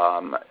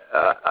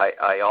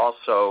 I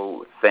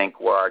also think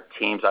where our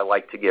teams, I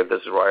like to give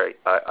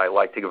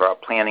our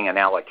planning and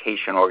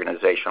allocation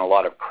organization a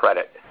lot of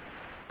credit.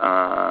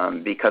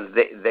 Because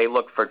they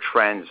look for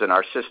trends, and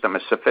our system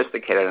is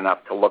sophisticated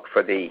enough to look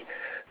for the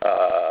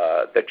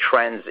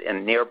trends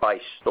in nearby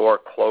store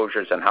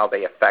closures and how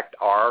they affect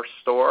our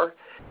store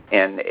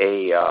in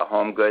a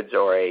Home Goods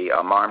or a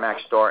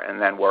Marmaxx store, and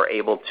then we're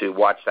able to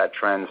watch that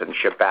trends and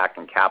ship back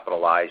and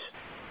capitalize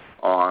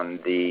on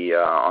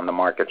the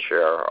market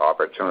share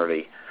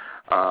opportunity.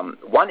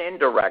 One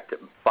indirect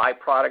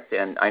byproduct,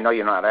 and I know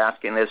you're not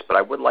asking this, but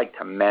I would like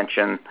to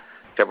mention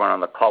to everyone on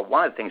the call,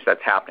 one of the things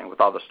that's happening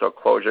with all the store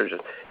closures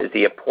is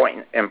the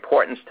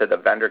importance to the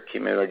vendor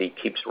community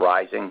keeps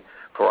rising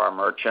for our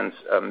merchants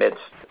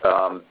amidst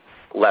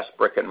less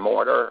brick and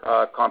mortar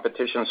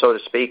competition, so to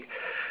speak.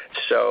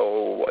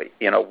 So,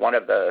 one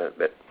of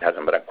that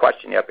hasn't been a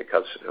question yet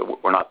because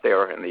we're not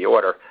there in the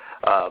order,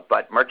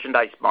 but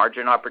merchandise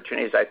margin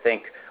opportunities, I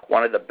think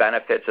one of the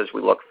benefits as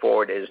we look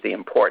forward is the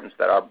importance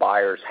that our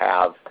buyers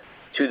have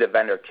to the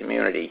vendor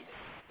community.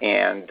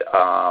 And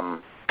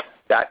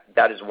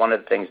that is one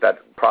of the things that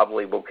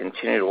probably will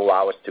continue to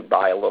allow us to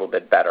buy a little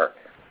bit better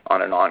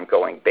on an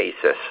ongoing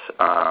basis.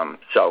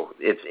 So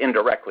it's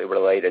indirectly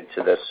related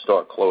to this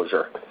store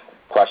closure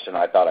question.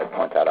 I thought I'd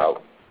point that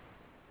out.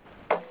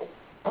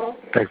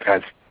 Thanks,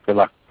 guys. Good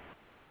luck.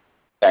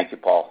 Thank you,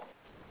 Paul.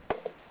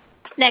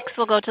 Next,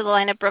 we'll go to the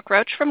line of Brooke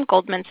Roach from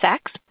Goldman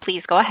Sachs.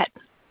 Please go ahead.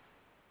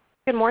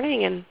 Good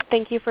morning, and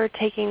thank you for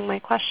taking my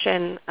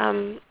question.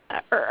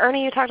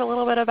 Ernie, you talked a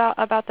little bit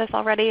about this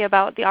already,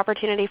 about the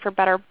opportunity for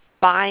better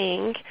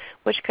buying,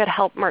 which could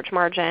help merch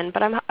margin.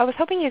 But I was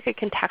hoping you could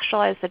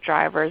contextualize the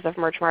drivers of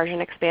merch margin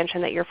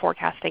expansion that you're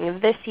forecasting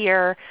this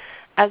year,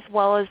 as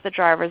well as the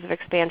drivers of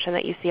expansion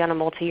that you see on a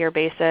multi-year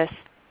basis.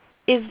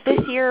 Is this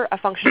year a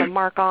function of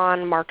mark-on,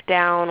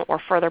 markdown, or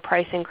further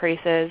price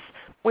increases?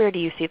 Where do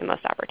you see the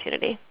most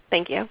opportunity?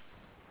 Thank you.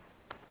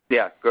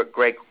 Yeah,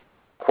 great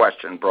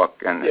question,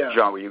 Brooke. And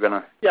John, were you going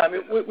to? Yeah, I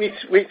mean,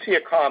 we see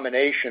a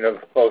combination of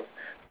both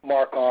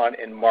mark-on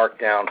and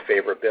markdown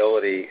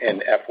favorability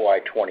in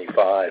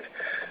FY25.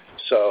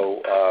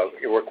 So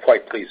we're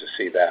quite pleased to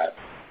see that.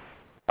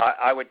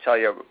 I would tell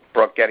you,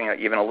 Brooke, getting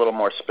even a little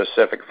more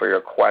specific for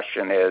your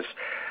question is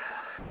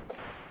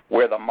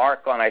where the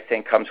mark-on, I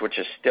think, comes, which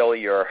is still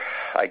your,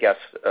 I guess,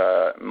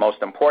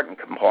 most important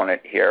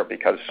component here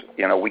because,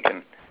 we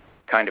can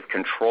kind of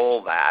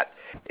control that,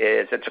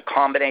 is it's a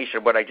combination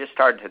of what I just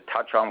started to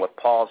touch on with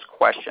Paul's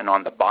question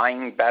on the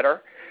buying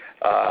better.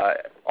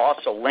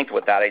 Also linked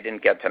with that, I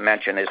didn't get to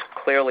mention, is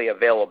clearly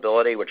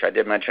availability, which I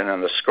did mention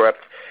in the script,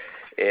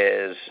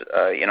 is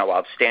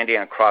outstanding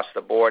across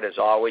the board. As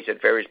always,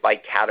 it varies by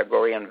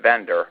category and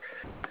vendor.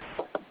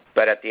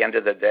 But at the end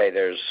of the day,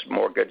 there's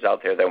more goods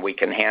out there than we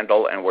can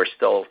handle, and we're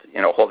still,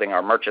 holding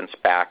our merchants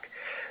back.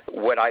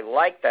 What I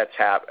like that's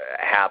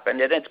happened,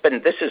 and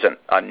this isn't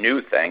a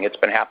new thing, it's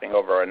been happening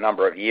over a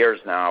number of years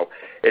now,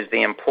 is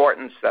the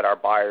importance that our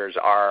buyers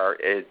are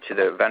to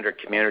the vendor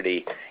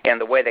community and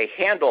the way they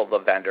handle the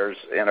vendors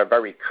in a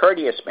very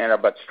courteous manner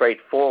but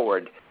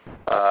straightforward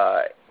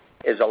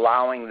is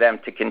allowing them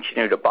to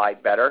continue to buy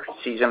better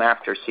season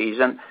after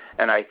season.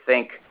 And I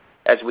think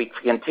as we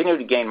continue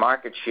to gain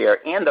market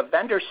share and the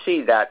vendors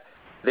see that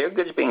their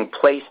goods being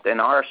placed in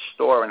our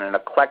store in an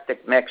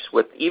eclectic mix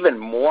with even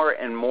more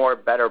and more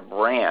better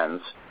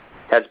brands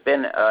has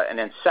been an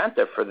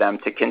incentive for them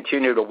to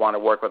continue to want to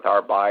work with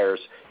our buyers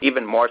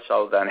even more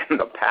so than in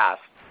the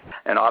past.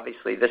 And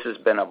obviously this has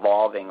been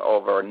evolving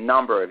over a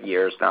number of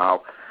years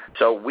now.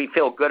 So we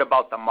feel good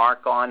about the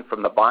mark-on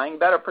from the buying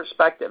better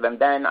perspective. And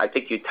then I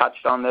think you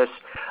touched on this,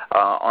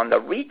 on the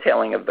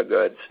retailing of the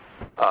goods.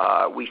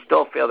 We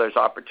still feel there's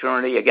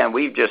opportunity. Again,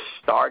 we've just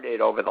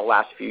started over the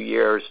last few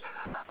years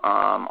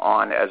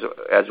on, as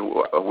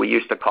we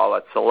used to call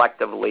it,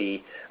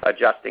 selectively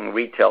adjusting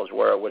retails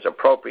where it was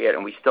appropriate,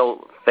 and we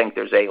still think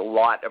there's a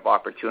lot of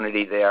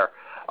opportunity there.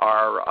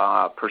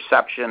 Our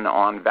perception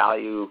on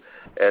value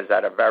is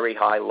at a very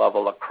high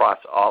level across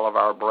all of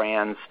our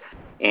brands,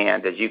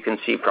 and as you can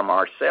see from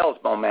our sales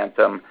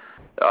momentum,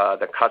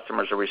 the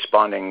customers are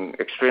responding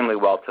extremely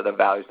well to the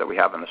values that we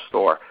have in the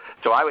store.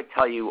 So I would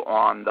tell you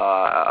on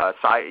the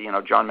side,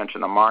 John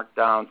mentioned the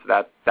markdowns.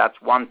 That's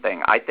one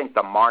thing. I think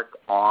the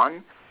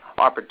mark-on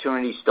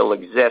opportunity still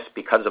exists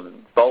because of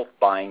both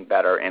buying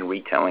better and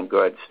retailing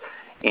goods,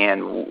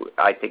 and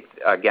I think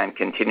again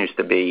continues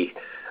to be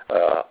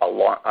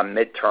a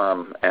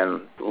midterm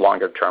and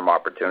longer-term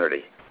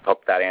opportunity.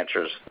 Hope that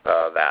answers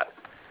that.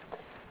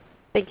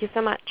 Thank you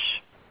so much.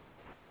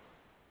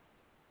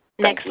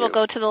 Next, we'll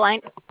go to the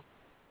line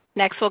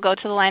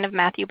of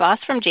Matthew Boss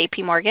from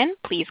J.P. Morgan.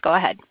 Please go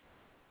ahead.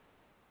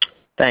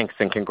 Thanks,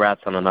 and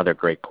congrats on another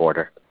great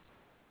quarter.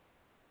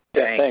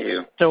 Thank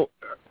you. So,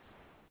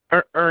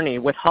 Ernie,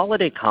 with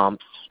holiday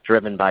comps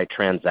driven by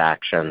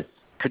transactions,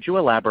 could you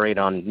elaborate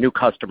on new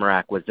customer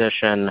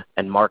acquisition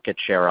and market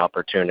share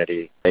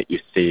opportunity that you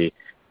see?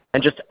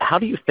 And just how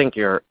do you think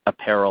your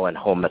apparel and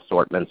home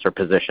assortments are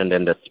positioned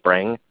into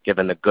spring,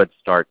 given the good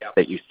start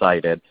that you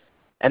cited?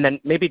 And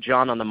then maybe,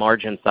 John, on the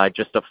margin side,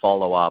 just to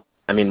follow up,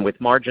 I mean, with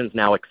margins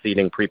now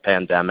exceeding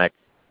pre-pandemic,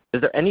 is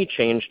there any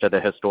change to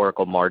the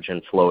historical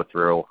margin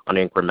flow-through on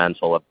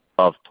incremental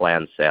above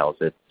planned sales?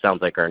 It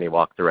sounds like Ernie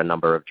walked through a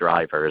number of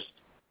drivers,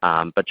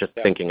 but just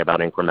thinking about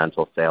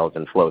incremental sales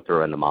and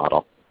flow-through in the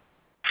model.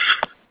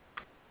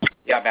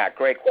 Yeah, Matt,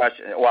 great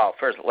question. Well,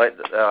 first, let's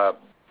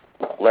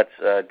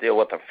deal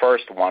with the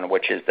first one,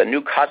 which is the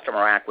new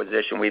customer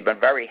acquisition. We've been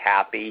very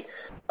happy.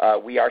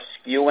 We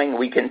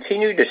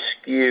continue to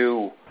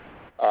skew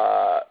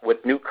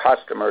with new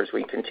customers.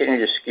 We continue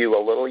to skew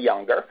a little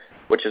younger,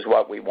 which is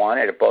what we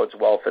wanted. It bodes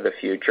well for the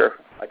future.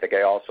 I think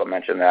I also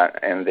mentioned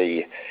that in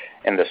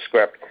the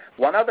script.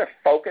 One other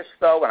focus,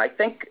 though, and I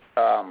think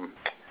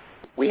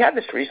we had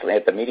this recently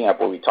at the meeting up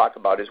where we talked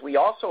about, is we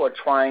also are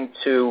trying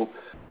to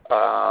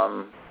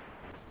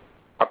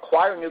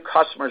acquire new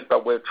customers,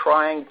 but we're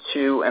trying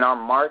to, in our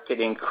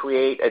marketing,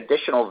 create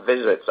additional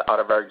visits out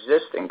of our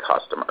existing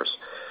customers,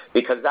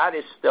 because that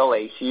is still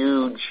a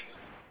huge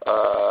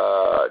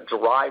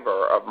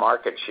driver of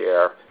market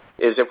share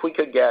is if we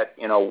could get,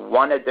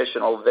 one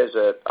additional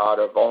visit out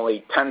of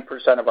only 10%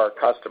 of our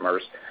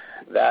customers,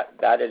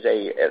 that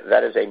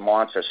is a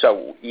monster.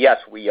 So yes,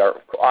 we are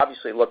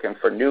obviously looking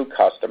for new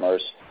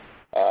customers,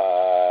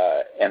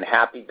 and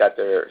happy that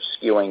they're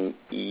skewing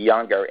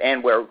younger,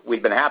 and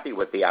we've been happy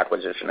with the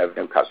acquisition of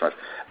new customers.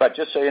 But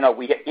just so you know,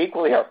 we have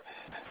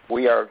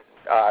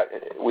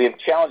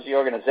challenged the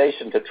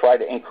organization to try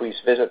to increase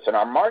visits. And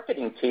our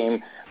marketing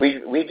team,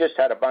 we just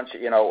had a bunch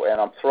of, and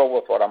I'm thrilled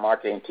with what our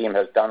marketing team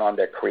has done on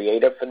their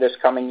creative for this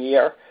coming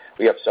year.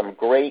 We have some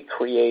great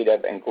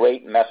creative and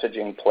great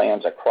messaging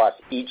plans across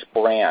each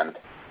brand.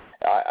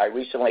 I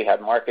recently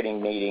had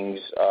marketing meetings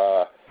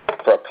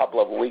for a couple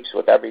of weeks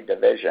with every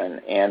division,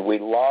 and we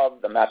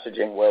love the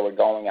messaging where we're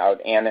going out.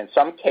 And in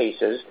some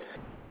cases,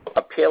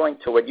 appealing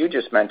to what you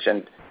just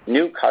mentioned,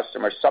 new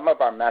customers, some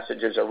of our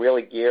messages are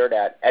really geared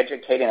at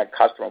educating a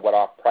customer what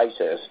our price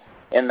is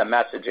in the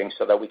messaging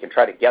so that we can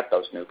try to get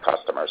those new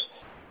customers.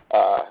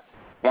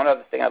 One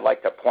other thing I'd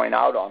like to point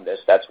out on this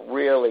that's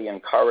really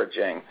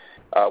encouraging,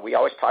 we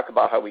always talk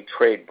about how we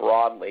trade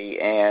broadly,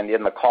 and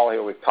in the call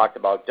here we've talked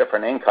about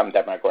different income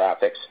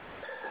demographics.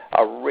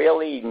 A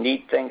really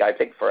neat thing, I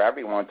think, for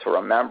everyone to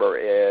remember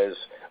is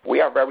we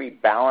are very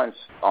balanced,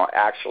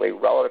 actually,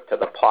 relative to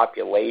the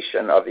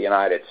population of the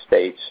United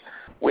States.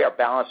 We are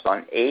balanced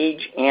on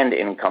age and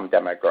income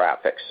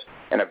demographics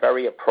in a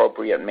very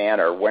appropriate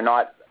manner. We're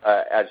not,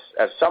 as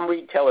some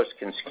retailers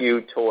can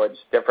skew towards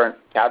different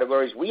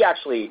categories, we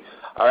actually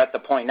are at the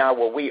point now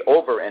where we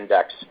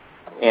over-index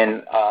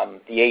in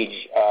the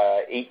age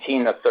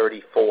 18 to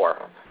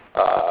 34.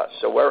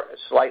 So we're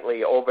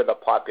slightly over the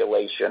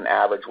population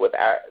average with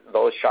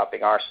those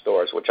shopping our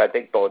stores, which I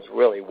think bodes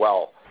really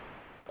well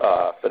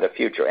for the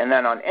future. And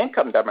then on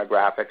income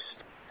demographics,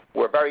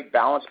 we're very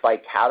balanced by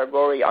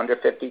category, under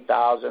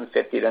 50,000,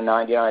 50 to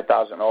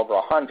 99,000, over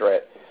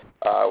 100.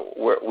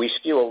 We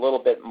skew a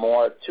little bit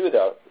more to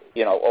the,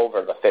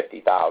 over the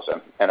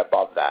 50,000 and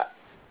above that.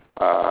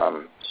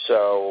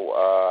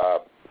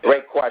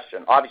 Great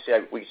question. Obviously,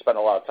 we spent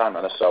a lot of time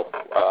on this, so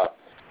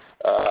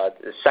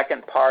the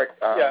second part.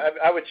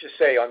 I would just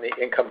say on the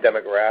income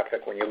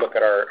demographic, when you look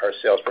at our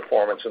sales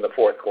performance in the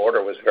fourth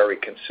quarter, was very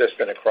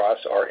consistent across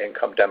our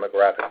income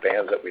demographic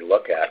bands that we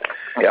look at,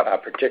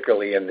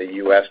 particularly in the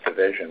U.S.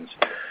 divisions.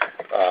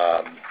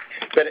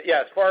 But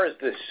as far as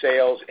the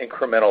sales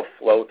incremental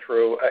flow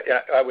through,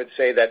 I would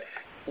say that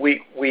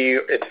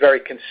it's very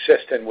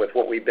consistent with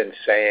what we've been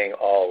saying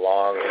all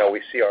along.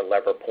 We see our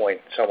lever point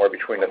somewhere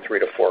between a 3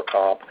 to 4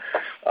 comp,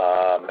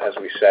 as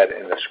we said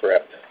in the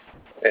script.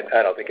 And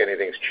I don't think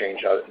anything's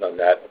changed other than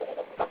that.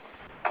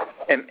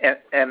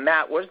 And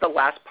Matt, what was the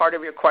last part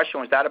of your question?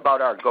 Was that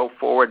about our go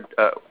forward?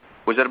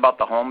 Was it about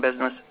the home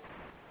business?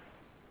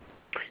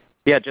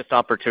 Yeah, just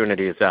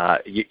opportunities.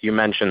 You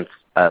mentioned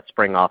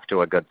spring off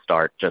to a good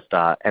start. Just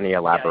any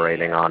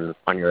elaborating on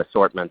your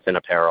assortments in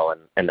apparel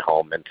and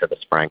home into the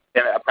spring?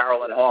 In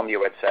apparel and home,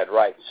 you had said,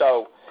 right.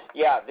 So,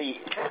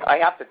 I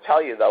have to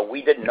tell you, though,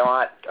 we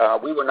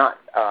were not,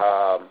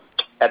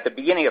 at the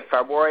beginning of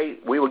February,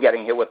 we were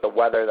getting hit with the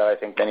weather that I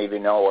think many of you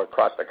know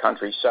across the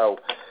country. So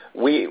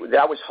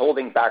that was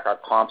holding back our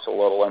comps a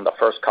little in the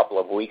first couple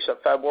of weeks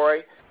of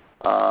February,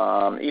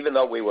 even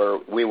though we were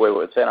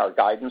within our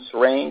guidance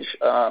range.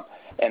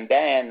 And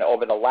then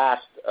over the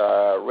last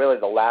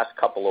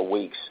couple of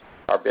weeks,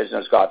 our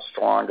business got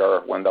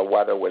stronger when the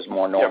weather was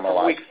more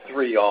normalized.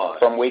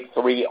 From week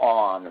 3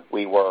 on,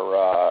 we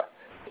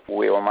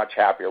were much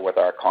happier with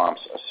our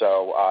comps.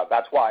 So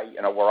that's why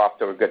we're off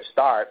to a good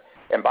start.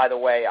 And by the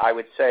way, I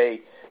would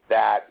say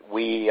that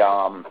we,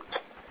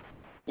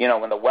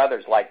 when the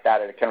weather's like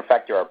that, it can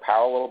affect your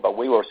apparel a little, but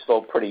we were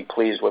still pretty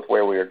pleased with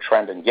where we were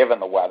trending given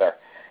the weather.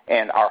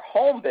 And our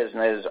home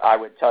business, I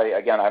would tell you,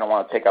 again, I don't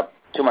want to take up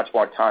too much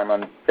more time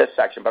on this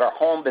section, but our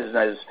home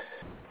business,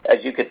 as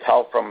you could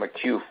tell from the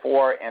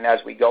Q4 and as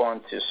we go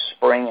into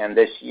spring and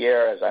this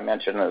year, as I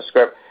mentioned in the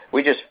script,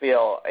 we just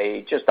feel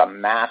just a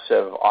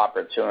massive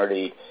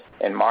opportunity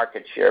in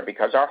market share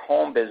because our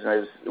home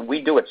business,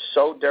 we do it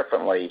so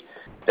differently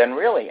than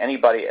really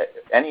anybody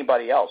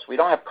else. We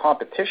don't have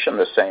competition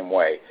the same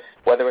way,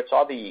 whether it's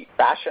all the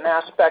fashion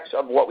aspects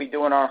of what we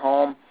do in our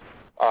home,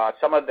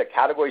 some of the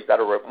categories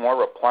that are more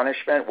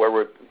replenishment, where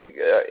we're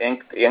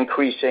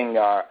increasing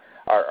our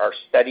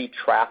steady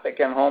traffic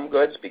in home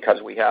goods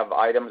because we have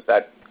items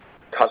that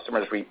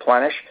customers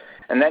replenish,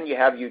 and then you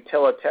have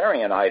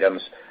utilitarian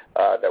items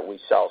that we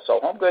sell. So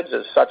home goods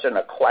is such an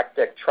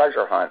eclectic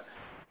treasure hunt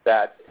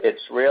that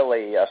it's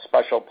really a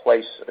special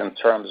place in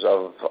terms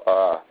of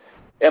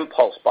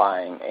impulse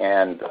buying,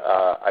 and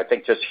I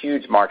think just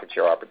huge market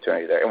share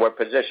opportunity there. And we're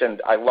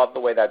positioned, I love the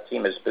way that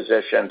team is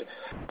positioned,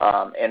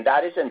 and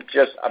that isn't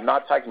just, I'm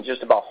not talking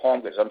just about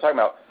home goods, I'm talking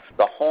about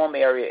the home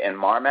area in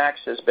Marmaxx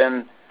has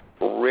been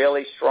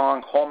really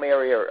strong, home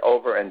area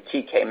over in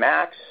TK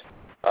Maxx,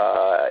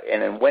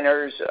 and in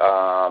Winners,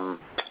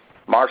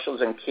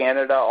 Marshalls in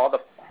Canada, all the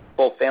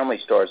full family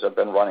stores have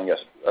been running a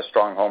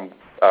strong home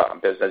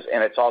business,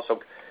 and it's also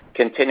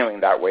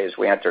continuing that way as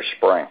we enter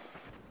spring.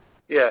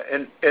 Yeah,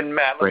 and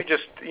Matt, let me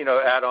just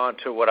add on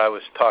to what I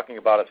was talking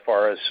about as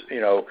far as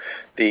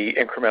the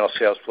incremental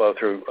sales flow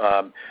through.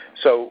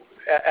 So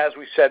as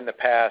we said in the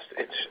past,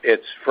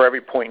 it's for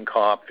every point in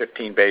comp,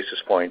 15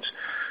 basis points,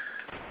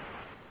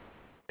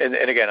 and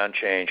again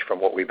unchanged from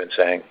what we've been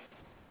saying.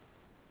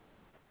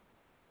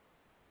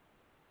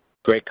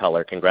 Great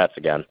color. Congrats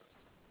again.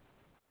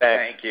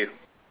 Thank you.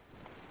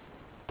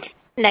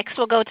 Next,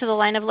 we'll go to the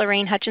line of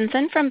Lorraine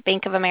Hutchinson from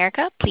Bank of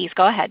America. Please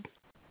go ahead.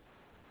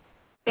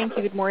 Thank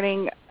you. Good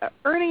morning.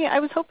 Ernie, I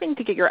was hoping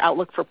to get your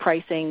outlook for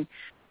pricing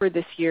for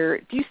this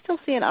year. Do you still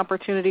see an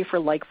opportunity for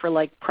like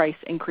price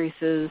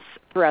increases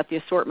throughout the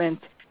assortment?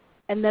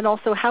 And then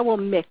also, how will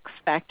mix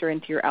factor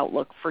into your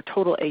outlook for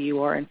total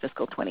AUR in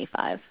fiscal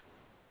 25?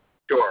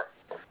 Sure.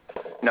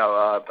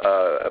 No,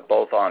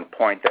 both on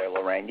point there,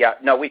 Lorraine. Yeah,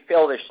 no, we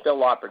feel there's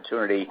still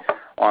opportunity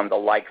on the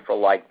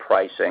like-for-like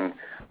pricing.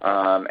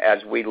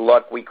 As we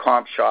look, we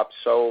comp shop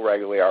so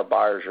regularly. Our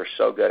buyers are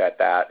so good at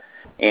that.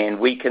 And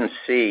we can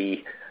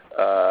see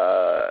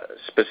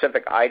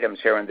specific items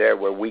here and there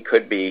where we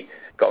could be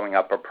going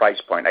up a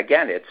price point.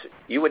 Again,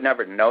 you would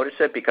never notice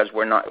it because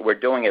we're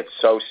doing it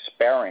so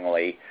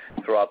sparingly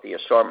throughout the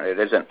assortment. It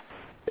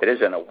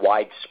isn't a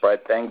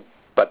widespread thing,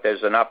 but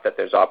there's enough that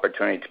there's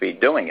opportunity to be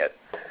doing it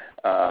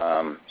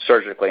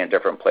surgically in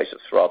different places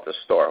throughout the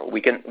store.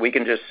 We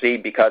can just see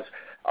because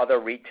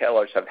other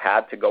retailers have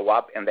had to go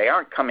up, and they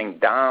aren't coming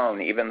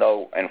down even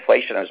though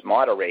inflation has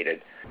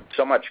moderated.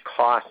 So much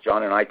cost,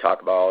 John and I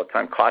talk about all the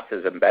time, cost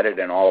is embedded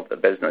in all of the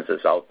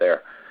businesses out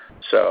there.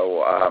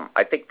 So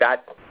I think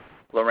that,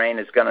 Lorraine,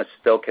 is going to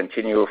still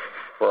continue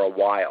for a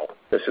while.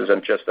 This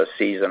isn't just a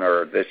season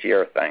or this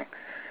year thing.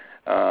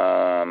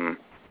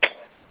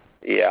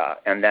 Yeah,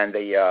 and then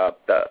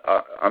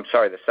I'm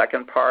sorry, the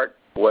second part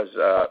was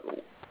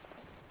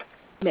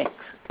mix.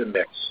 The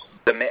mix.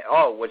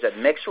 Was it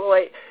mix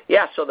related?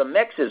 Yeah, so the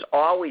mix is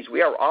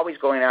we are always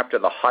going after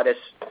the hottest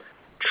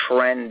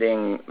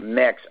trending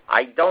mix.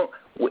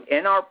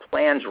 In our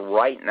plans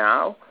right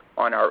now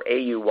on our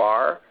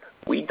AUR,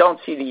 we don't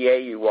see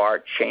the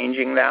AUR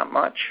changing that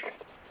much.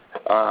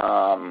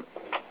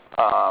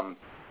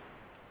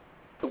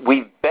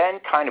 We've been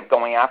kind of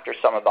going after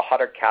some of the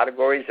hotter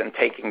categories and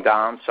taking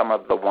down some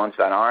of the ones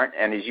that aren't.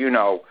 And as you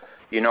know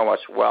us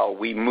well,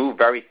 we move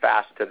very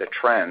fast to the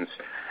trends.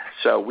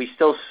 So we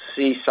still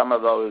see some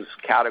of those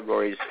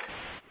categories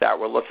that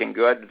were looking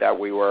good, that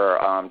we were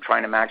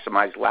trying to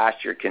maximize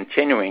last year,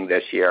 continuing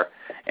this year.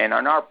 And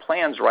on our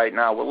plans right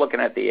now, we're looking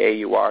at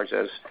the AURs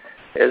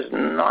as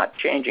not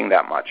changing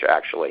that much,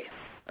 actually.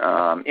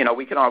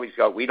 We can always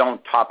go. We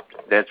don't top.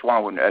 That's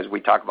one, as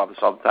we talk about this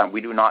all the time. We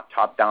do not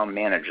top-down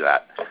manage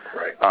that.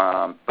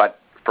 Right. But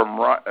for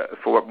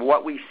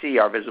what we see,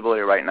 our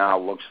visibility right now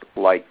looks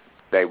like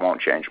they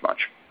won't change much.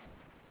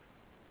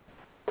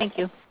 Thank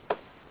you.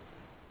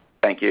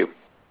 Thank you.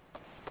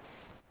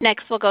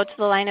 Next, we'll go to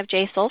the line of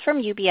Jay Sole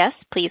from UBS.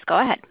 Please go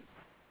ahead.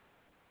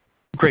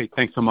 Great.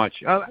 Thanks so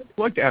much. I'd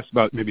like to ask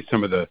about maybe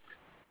some of the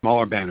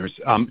smaller banners.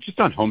 Just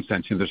on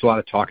HomeSense, there's a lot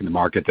of talk in the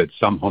market that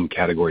some home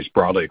categories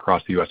broadly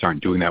across the U.S.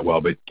 aren't doing that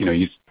well, but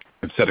you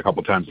have said a couple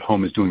of times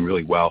home is doing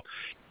really well. Can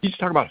you just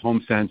talk about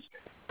HomeSense,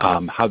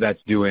 how that's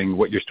doing,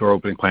 what your store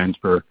opening plans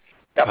for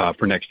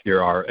next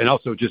year are, and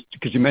also just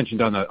because you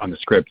mentioned on the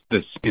script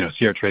this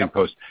Sierra Trading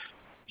Post.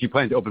 Do you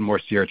plan to open more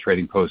Sierra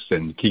Trading Posts,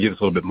 and can you give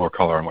us a little bit more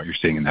color on what you're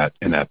seeing in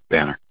that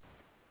banner?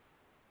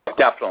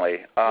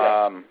 Definitely.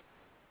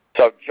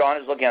 So John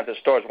is looking at the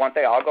stores. One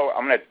thing I'm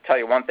going to tell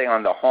you one thing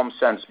on the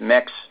HomeSense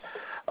mix.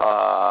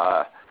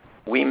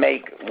 We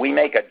make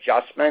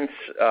adjustments.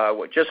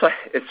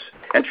 It's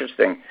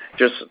interesting.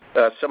 Just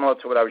similar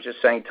to what I was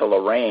just saying to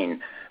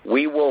Lorraine.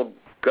 We will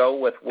go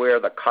with where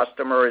the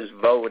customer is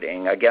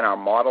voting. Again, our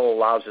model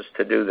allows us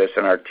to do this,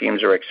 and our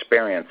teams are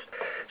experienced.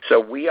 So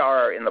we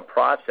are in the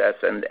process,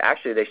 and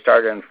actually they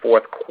started in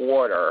fourth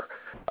quarter.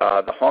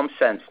 The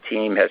HomeSense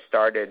team has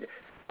started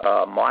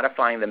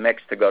modifying the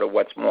mix to go to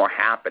what's more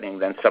happening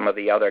than some of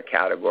the other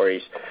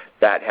categories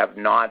that have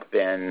not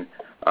been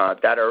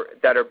that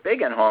are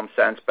big in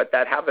HomeSense, but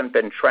that haven't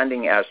been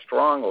trending as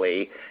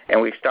strongly.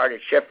 And we've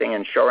started shifting,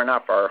 and sure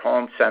enough, our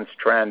HomeSense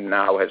trend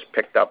now has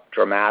picked up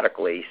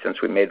dramatically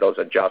since we made those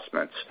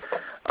adjustments.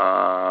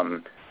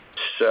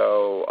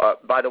 So,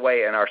 by the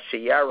way, in our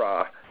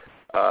Sierra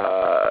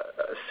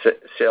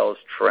sales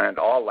trend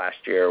all last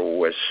year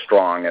was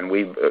strong, and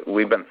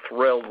we've been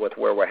thrilled with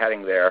where we're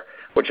heading there,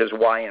 which is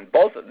why in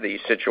both of these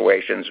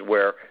situations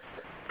we're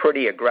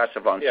pretty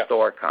aggressive on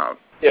store count.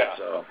 Yeah.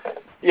 So.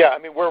 Yeah, I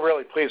mean, we're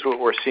really pleased with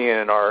what we're seeing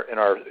in our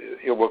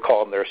we'll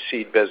call them their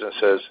seed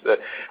businesses. That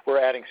we're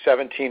adding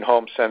 17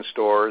 HomeSense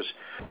stores.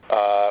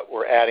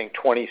 We're adding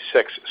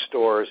 26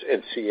 stores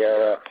in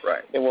Sierra.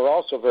 Right. And we're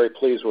also very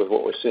pleased with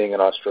what we're seeing in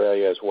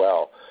Australia as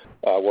well,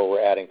 where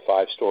we're adding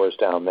 5 stores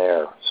down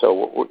there.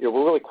 So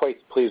we're really quite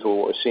pleased with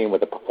what we're seeing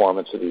with the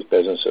performance of these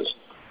businesses.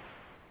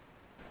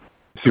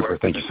 Super.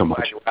 Thank you so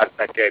much. I'm glad you asked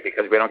that, Jay,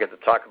 because we don't get to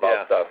talk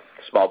about the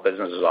small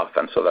businesses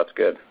often, so that's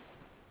good.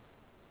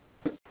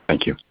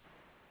 Thank you.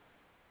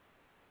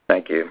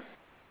 Thank you.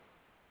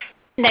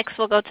 Next,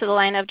 we'll go to the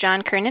line of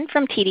John Kernan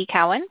from TD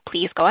Cowen.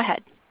 Please go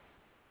ahead.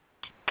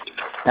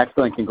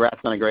 Excellent. Congrats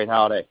on a great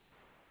holiday.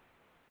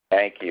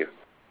 Thank you.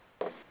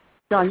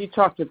 John, you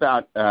talked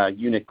about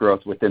unit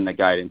growth within the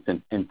guidance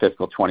in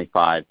fiscal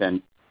 25, and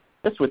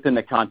just within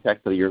the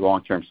context of your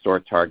long-term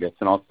store targets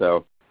and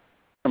also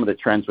some of the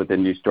trends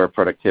within new store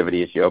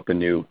productivity as you open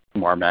new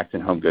Marmaxx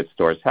and HomeGoods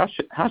stores. How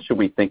should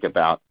we think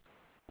about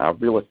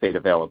real estate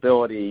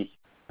availability,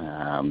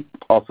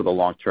 also the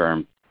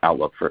long-term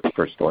outlook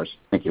for stores?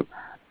 Thank you.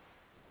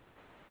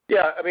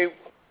 Yeah, I mean,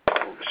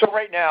 so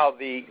right now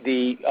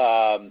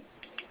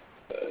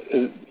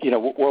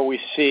where we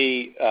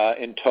see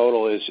in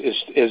total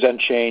is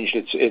unchanged.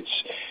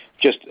 It's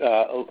just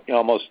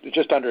almost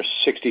just under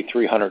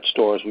 6,300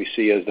 stores we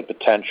see as the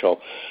potential,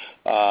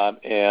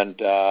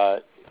 and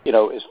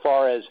as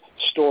far as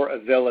store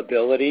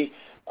availability,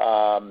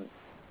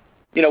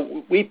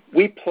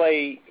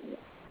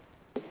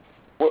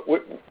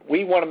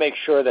 we want to make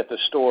sure that the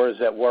stores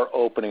that we're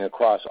opening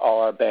across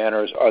all our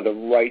banners are the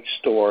right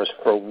stores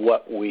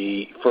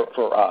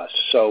for us.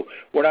 So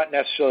we're not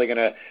necessarily going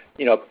to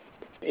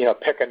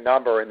pick a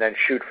number and then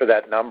shoot for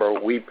that number.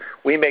 We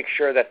make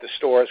sure that the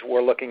stores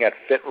we're looking at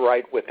fit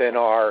right within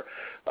our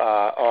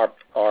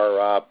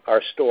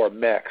store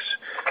mix,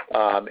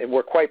 and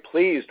we're quite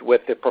pleased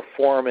with the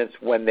performance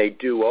when they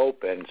do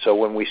open. So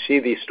when we see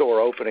these store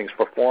openings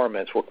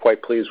performance, we're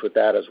quite pleased with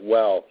that as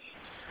well.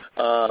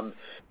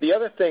 The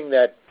other thing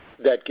that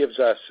gives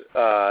us,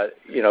 that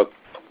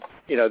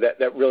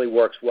really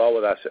works well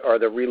with us are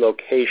the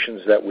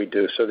relocations that we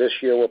do. So this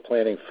year we're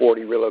planning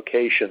 40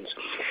 relocations,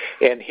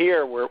 and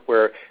here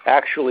we're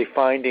actually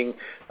finding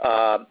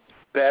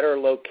better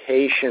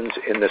locations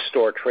in the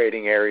store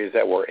trading areas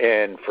that we're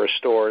in for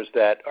stores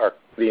that are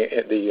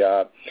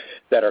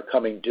that are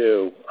coming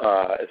due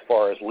as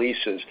far as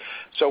leases.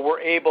 So we're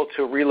able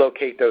to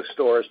relocate those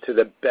stores to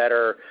the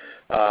better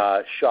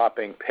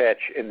shopping pitch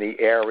in the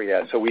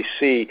area. So we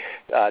see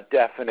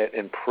definite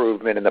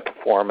improvement in the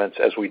performance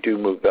as we do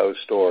move those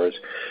stores.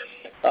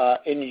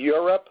 In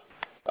Europe,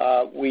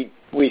 we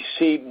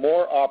see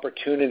more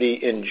opportunity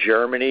in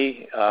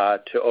Germany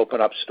to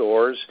open up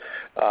stores,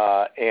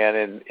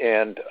 and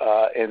in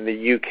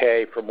the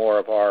UK for more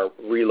of our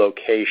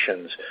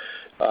relocations,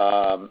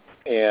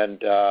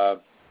 and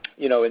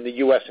in the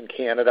US and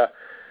Canada.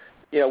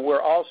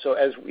 We're also,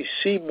 as we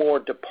see more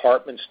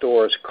department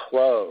stores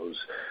close,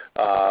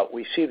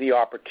 we see the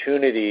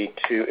opportunity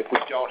to, if we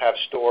don't have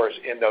stores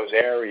in those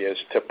areas,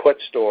 to put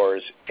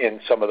stores in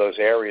some of those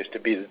areas to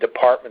be the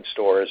department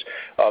stores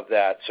of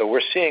that. So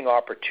we're seeing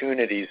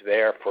opportunities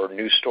there for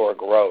new store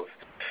growth.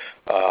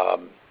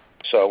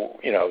 So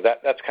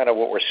that's kind of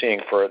what we're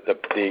seeing for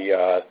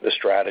the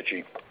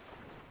strategy.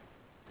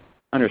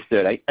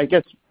 Understood. I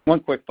guess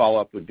one quick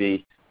follow-up would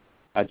be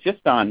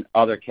just on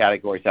other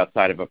categories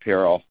outside of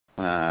apparel.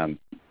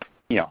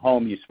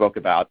 Home you spoke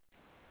about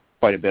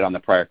quite a bit on the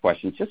prior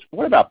questions. Just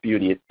what about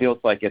beauty? It feels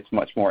like it's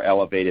much more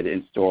elevated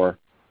in store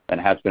than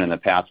it has been in the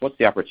past. What's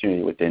the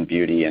opportunity within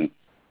beauty and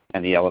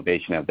the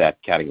elevation of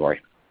that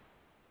category?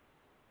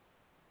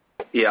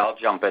 Yeah, I'll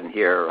jump in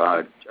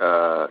here,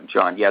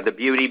 John. Yeah, the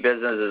beauty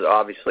business is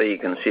obviously, you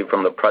can see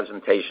from the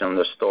presentation in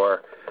the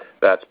store,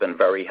 that's been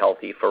very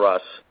healthy for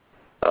us.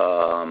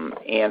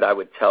 And I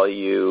would tell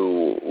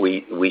you,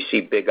 we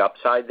see big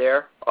upside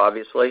there,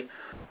 obviously,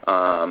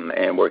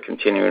 and we're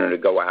continuing to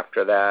go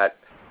after that.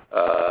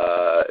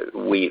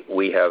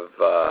 We have,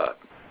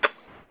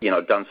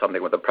 done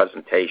something with the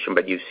presentation,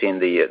 but you've seen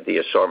the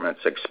assortments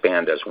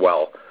expand as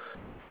well.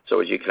 So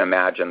as you can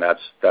imagine,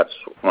 that's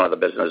one of the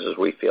businesses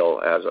we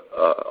feel has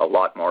a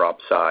lot more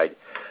upside.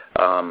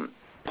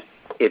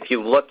 If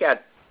you look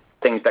at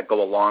things that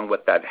go along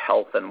with that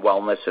health and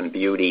wellness and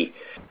beauty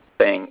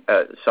thing,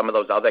 some of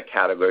those other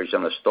categories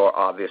in the store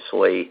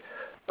obviously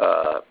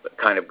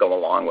kind of go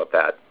along with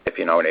that, if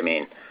you know what I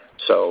mean.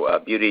 So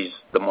beauty's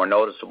the more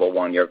noticeable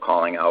one you're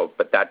calling out,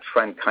 but that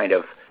trend kind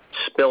of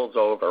spills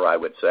over, I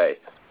would say,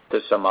 to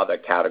some other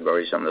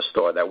categories in the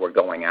store that we're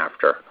going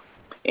after.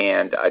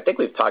 And I think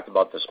we've talked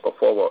about this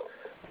before.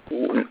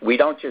 We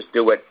don't just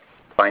do it.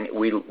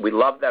 We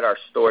love that our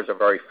stores are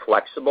very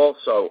flexible.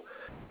 So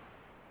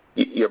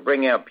you're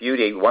bringing up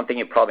beauty. One thing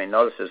you probably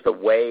notice is the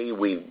way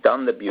we've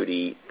done the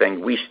beauty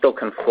thing, we still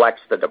can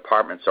flex the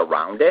departments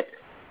around it.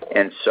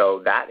 And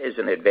so that is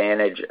an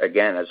advantage.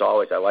 Again, as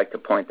always, I like to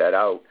point that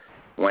out.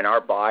 When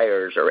our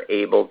buyers are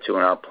able to,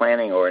 in our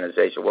planning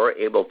organization, we're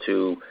able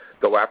to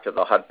go after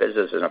the hot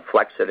business and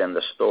flex it in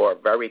the store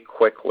very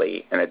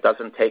quickly, and it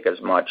doesn't take as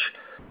much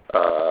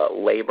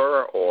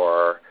labor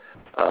or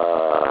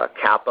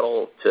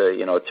capital to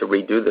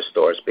redo the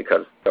stores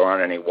because there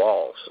aren't any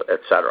walls, et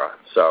cetera.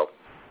 So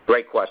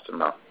great question,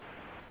 though.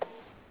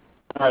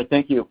 All right,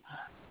 thank you.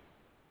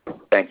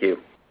 Thank you.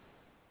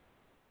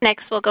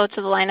 Next, we'll go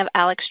to the line of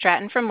Alex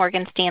Stratton from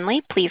Morgan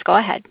Stanley. Please go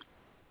ahead.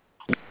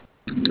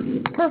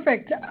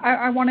 Perfect.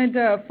 I wanted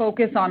to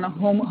focus on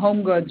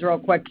HomeGoods real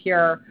quick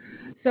here.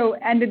 so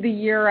ended the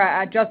year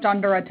at just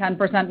under a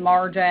 10%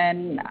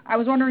 margin. I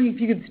was wondering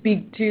if you could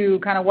speak to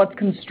kind of what's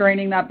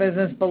constraining that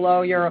business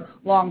below your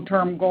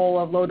long-term goal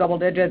of low double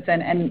digits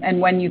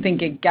and when you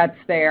think it gets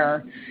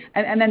there.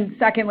 And then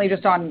secondly,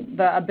 just on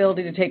the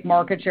ability to take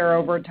market share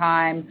over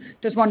time,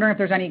 just wondering if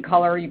there's any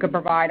color you could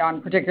provide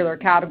on particular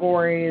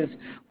categories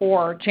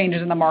or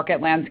changes in the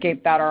market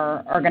landscape that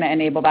are going to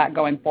enable that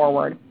going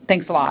forward.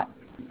 Thanks a lot.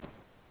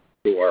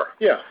 Sure.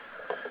 Yeah.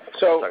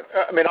 So,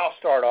 I'll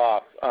start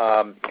off.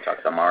 Talk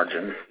the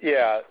margin.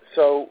 Yeah.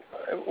 So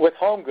with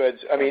home goods,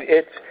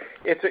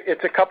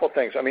 it's a couple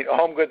things.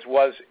 Home goods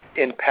was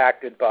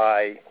impacted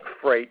by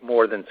freight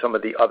more than some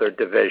of the other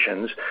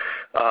divisions.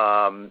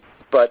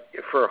 But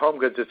for home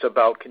goods, it's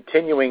about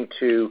continuing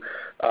to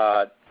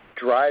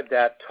drive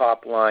that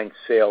top line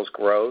sales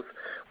growth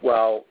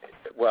while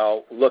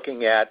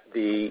looking at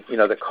the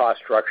cost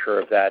structure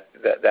of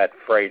that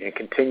freight and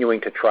continuing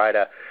to try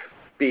to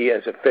be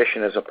as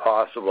efficient as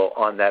possible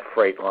on that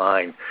freight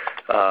line.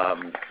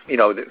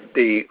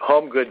 The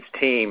home goods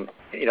team,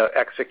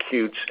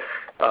 executes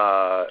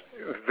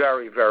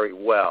very, very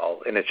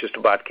well, and it's just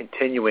about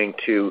continuing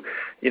to,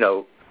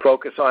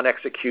 focus on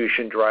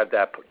execution, drive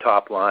that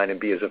top line, and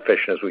be as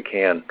efficient as we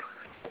can.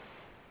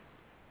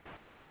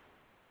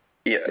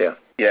 Yeah.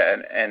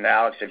 And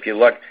Alex, if you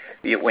look,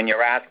 when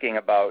you're asking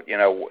about,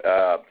 one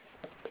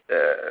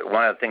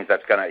of the things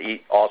that's going to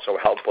also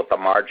help with the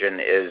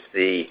margin is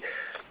the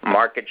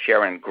market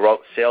share and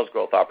sales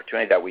growth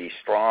opportunity that we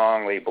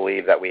strongly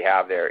believe that we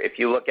have there. If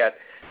you look at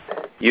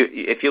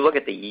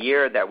the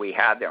year that we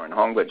had there in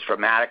home goods,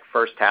 dramatic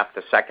first half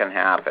to second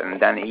half,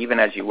 and then even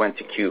as you went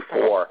to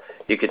Q4,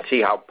 you could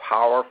see how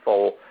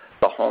powerful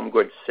the home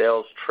goods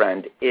sales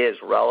trend is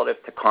relative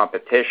to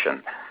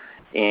competition.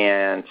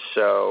 And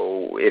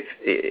so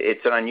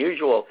it's an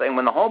unusual thing.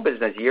 When the home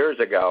business years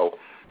ago,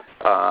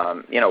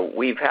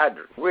 we've had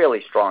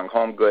really strong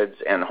home goods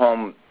and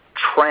home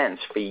trends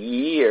for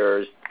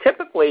years.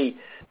 Typically,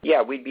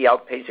 we'd be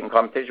outpacing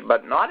competition,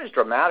 but not as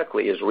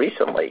dramatically as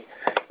recently.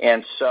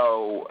 And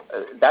so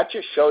that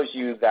just shows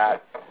you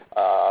that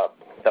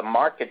the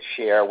market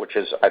share, which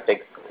is, I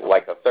think,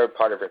 like the third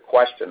part of your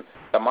question,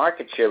 the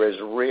market share is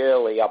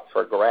really up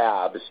for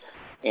grabs.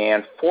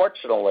 And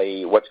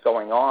fortunately, what's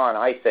going on,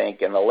 I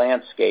think, in the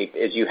landscape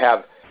is you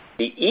have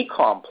the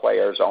e-com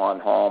players on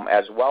home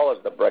as well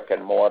as the brick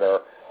and mortar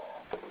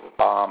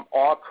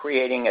all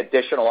creating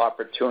additional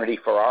opportunity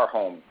for our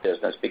home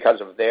business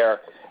because of their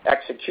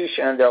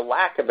execution and their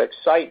lack of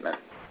excitement.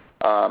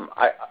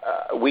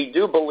 We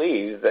do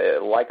believe,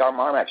 like our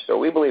Marmaxx store,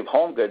 we believe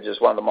home goods is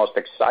one of the most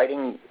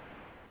exciting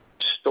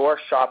store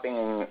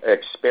shopping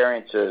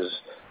experiences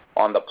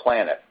on the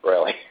planet,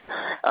 really.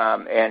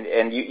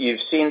 And you've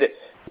seen that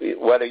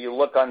whether you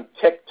look on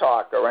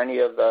TikTok or any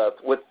of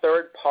with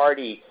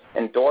third-party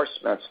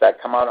endorsements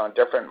that come out on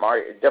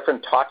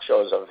different talk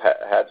shows have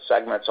had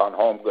segments on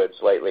home goods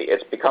lately.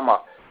 It's become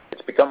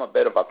a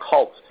bit of a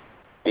cult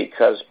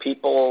because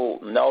people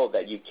know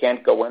that you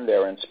can't go in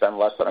there and spend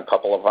less than a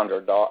couple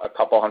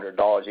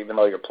 $100, even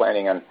though you're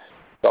planning on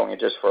going in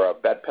just for a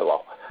bed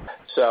pillow.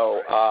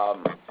 So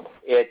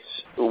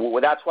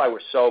that's why we're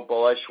so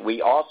bullish.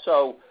 We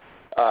also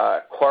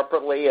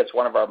corporately, it's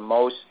one of our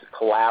most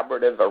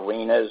collaborative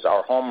arenas.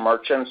 Our home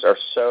merchants are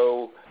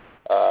so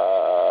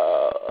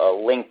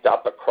linked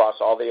up across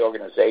all the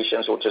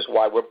organizations, which is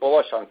why we're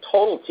bullish on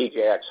total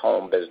TJX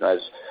home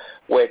business,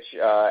 which,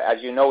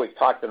 as you know, we've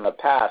talked in the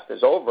past,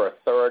 is over a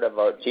third of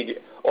our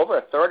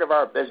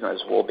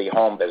business will be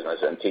home business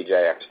in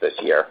TJX this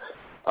year,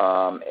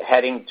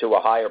 heading to a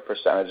higher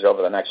percentage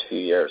over the next few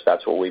years.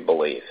 That's what we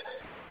believe.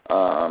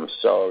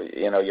 So,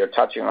 you're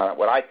touching on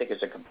what I think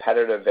is a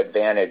competitive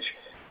advantage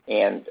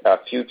and a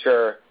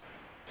future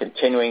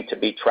continuing to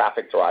be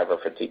traffic driver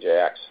for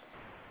TJX.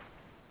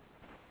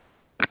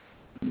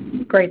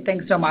 Great.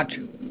 Thanks so much.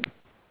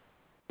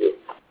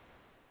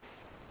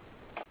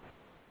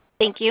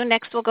 Thank you.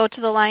 Next, we'll go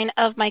to the line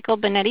of Michael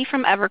Binetti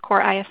from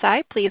Evercore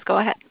ISI. Please go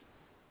ahead.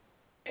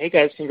 Hey,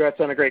 guys. Congrats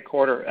on a great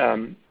quarter.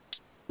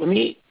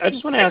 I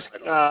just want to ask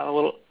a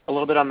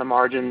little bit on the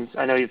margins.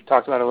 I know you've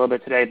talked about it a little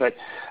bit today, but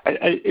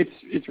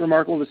it's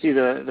remarkable to see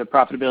the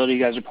profitability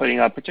you guys are putting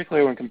up,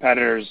 particularly when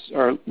competitors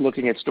are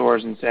looking at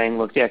stores and saying,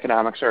 look, the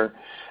economics are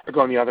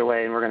going the other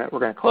way, and we're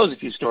going to close a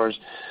few stores.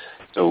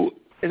 So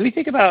as we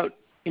think about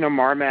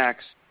Marmaxx,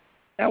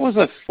 that was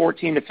a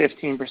 14 to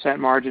 15%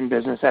 margin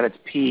business at its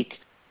peak,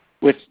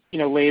 with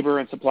labor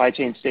and supply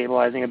chain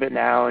stabilizing a bit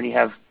now, and you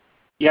have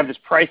this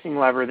pricing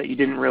lever that you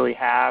didn't really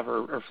have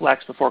or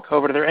flex before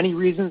COVID. Are there any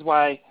reasons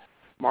why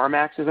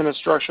Marmaxx isn't a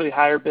structurally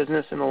higher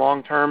business in the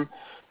long term,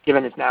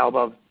 given it's now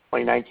above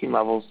 2019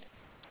 levels?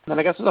 And then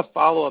I guess as a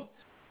follow-up,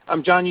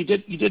 John, you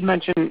did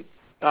mention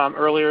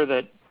earlier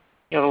that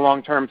the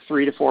long-term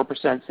 3 to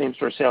 4%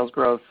 same-store sales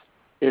growth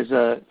is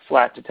a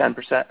flat to 10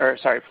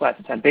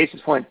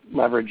 basis point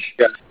leverage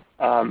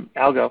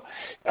algo.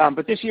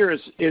 But this year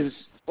is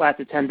flat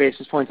to 10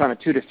 basis points on a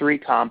 2 to 3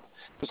 comp.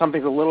 So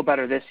something's a little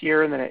better this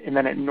year, and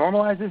then it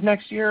normalizes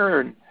next year.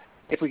 Or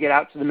if we get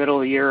out to the middle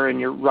of the year and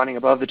you're running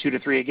above the 2 to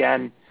 3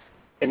 again,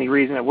 any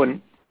reason it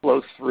wouldn't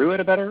flow through at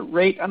a better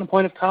rate on the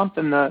point of comp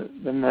than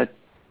the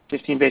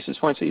 15 basis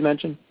points that you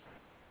mentioned?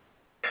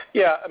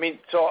 Yeah, I mean,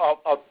 so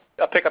I'll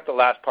pick up the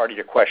last part of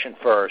your question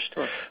first.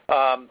 Sure.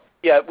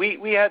 Yeah,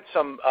 we had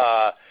some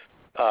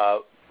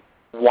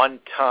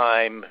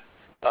one-time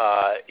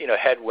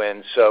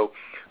headwinds. So,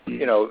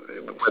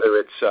 whether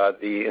it's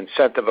the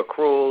incentive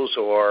accruals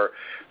or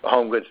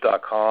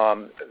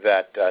HomeGoods.com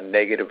that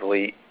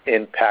negatively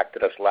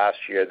impacted us last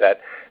year,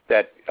 that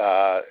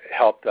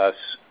helped us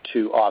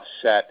to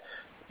offset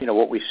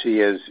what we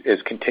see as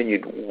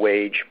continued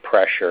wage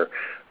pressure.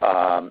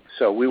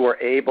 So we were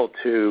able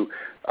to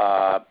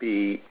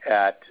be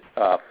at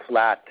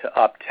flat to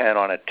up 10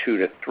 on a 2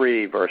 to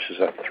 3 versus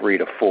a 3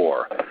 to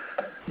 4.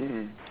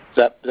 Mm-hmm.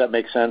 Does that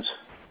make sense?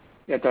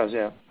 It does,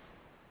 yeah.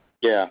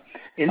 Yeah.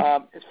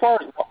 As far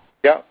as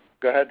go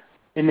ahead.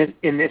 In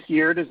this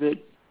year, is the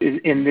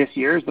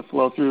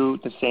flow through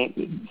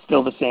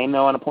still the same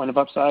though on a point of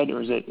upside,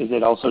 or is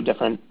it also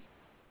different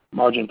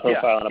margin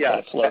profile on a point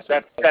of flow?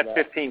 That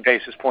 15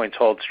 basis points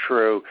holds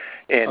true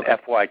in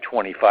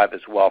FY25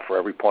 as well for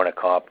every point of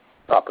comp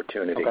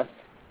opportunity. Okay.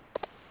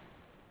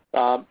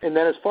 And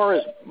then as far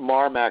as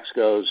Marmax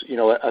goes,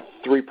 a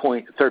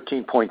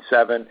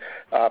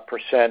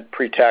 13.7%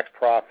 pre-tax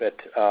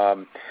profit. I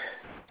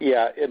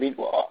mean,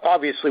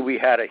 obviously we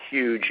had a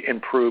huge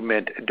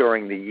improvement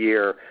during the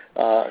year,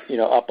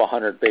 up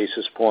 100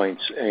 basis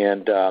points,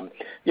 and a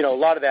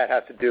lot of that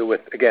has to do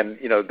with, again,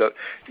 the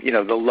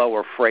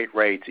lower freight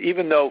rates.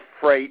 Even though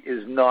freight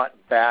is not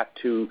back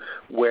to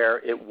where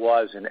it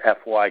was in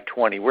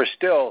FY20, we're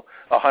still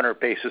 100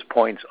 basis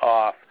points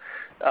off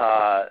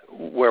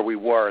where we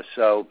were.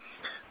 So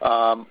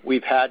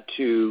we've had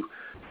to,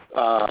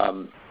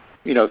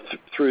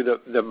 through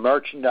the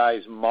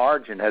merchandise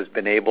margin has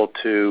been able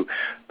to,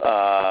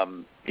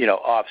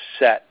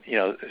 offset,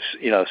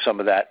 some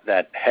of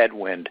that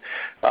headwind.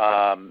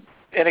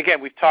 And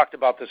again, we've talked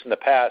about this in the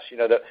past,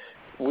 that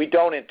we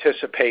don't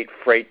anticipate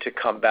freight to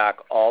come back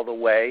all the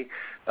way,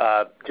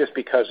 just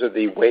because of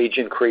the wage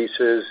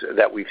increases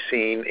that we've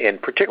seen in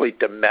particularly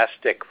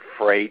domestic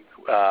freight,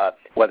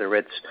 whether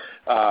it's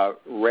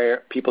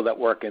people that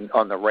work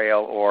on the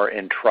rail or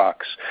in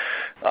trucks.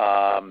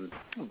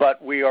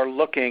 But we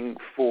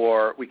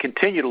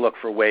continue to look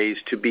for ways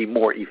to be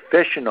more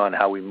efficient on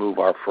how we move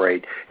our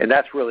freight, and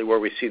that's really where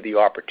we see the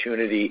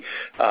opportunity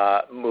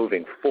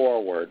moving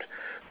forward.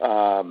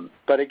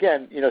 But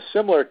again,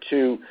 similar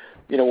to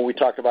when we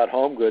talk about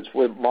home goods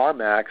with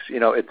Marmax,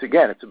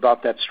 it's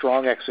about that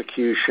strong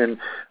execution,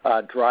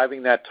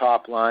 driving that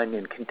top line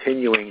and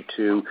continuing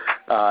to,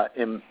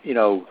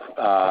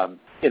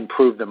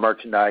 improve the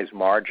merchandise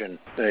margin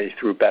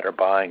through better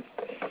buying.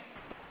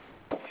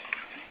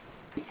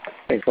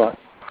 Thanks a lot.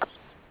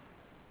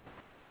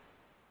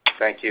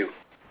 Thank you.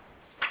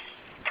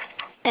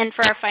 And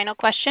for our final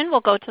question,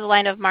 we'll go to the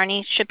line of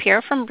Marni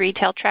Shapiro from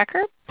Retail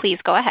Tracker. Please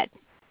go ahead.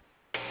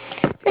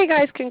 Hey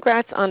guys,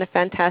 congrats on a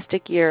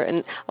fantastic year.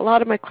 And a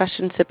lot of my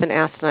questions have been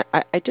asked, and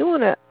I do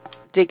want to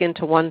dig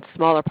into one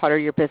smaller part of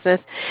your business.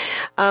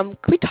 Can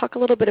we talk a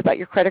little bit about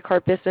your credit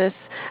card business?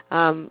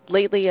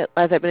 Lately, as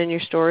I've been in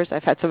your stores,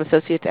 I've had some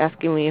associates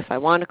asking me if I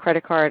want a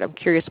credit card. I'm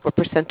curious what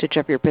percentage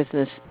of your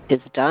business is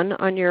done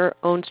on your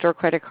own store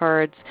credit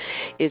cards.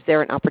 Is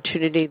there an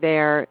opportunity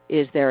there?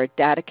 Is there a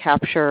data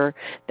capture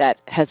that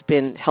has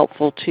been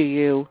helpful to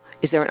you?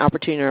 Is there an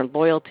opportunity or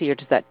loyalty, or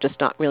does that just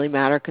not really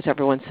matter because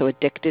everyone's so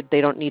addicted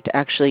they don't need to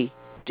actually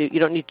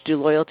you don't need to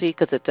do loyalty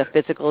because it's a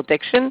physical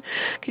addiction?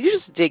 Could you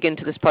just dig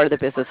into this part of the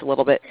business a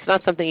little bit? It's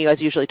not something you guys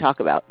usually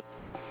talk about.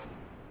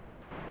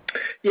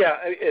 Yeah,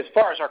 as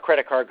far as our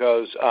credit card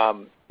goes,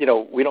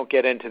 we don't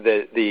get into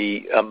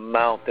the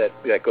amount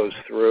that goes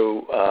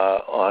through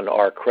on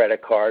our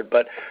credit card,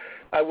 but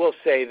I will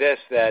say this,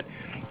 that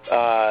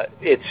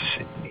it's,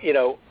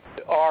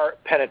 our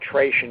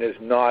penetration is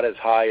not as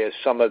high as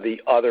some of the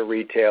other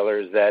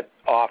retailers that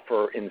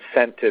offer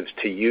incentives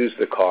to use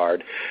the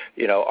card.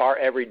 Our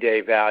everyday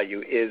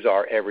value is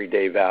our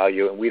everyday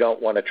value, and we don't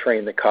want to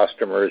train the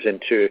customers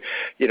into,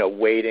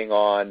 waiting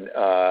on,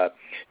 a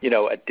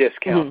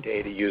discount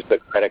day to use the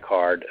credit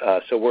card.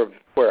 So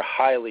we're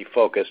highly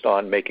focused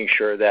on making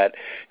sure that,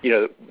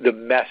 the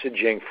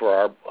messaging for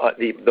our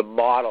the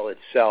model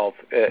itself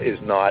is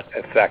not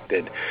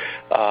affected.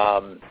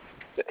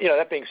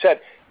 That being said,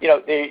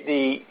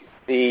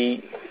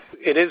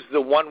 it is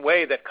the one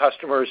way that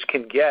customers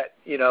can get,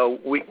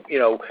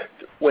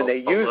 when they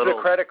use the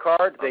credit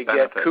card, they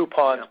get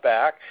coupons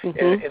back,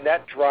 and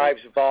that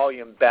drives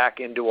volume back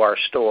into our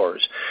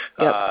stores.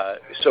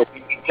 Yep. So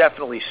we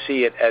definitely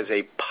see it as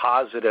a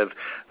positive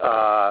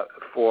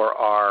for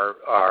our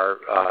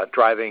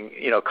driving,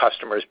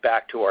 customers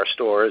back to our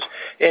stores.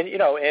 And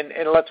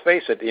let's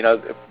face it,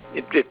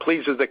 it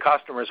pleases the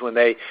customers when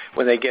they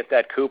get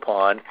that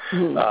coupon.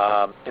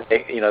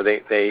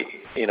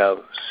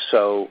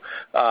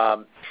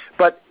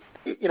 But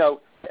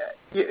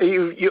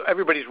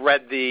everybody's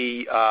read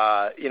the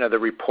the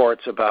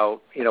reports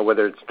about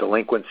whether it's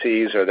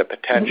delinquencies or the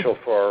potential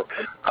for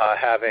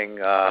having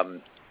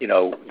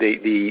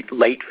the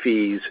late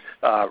fees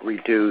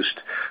reduced.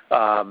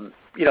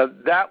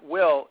 that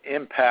will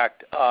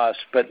impact us,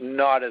 but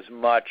not as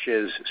much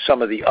as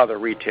some of the other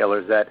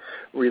retailers that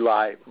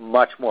rely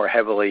much more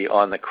heavily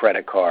on the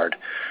credit card.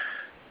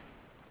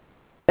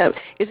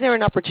 Is there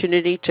an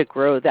opportunity to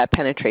grow that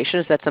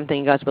penetration? Is that something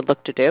you guys would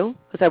look to do?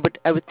 Because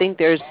I would think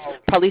there's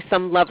probably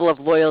some level of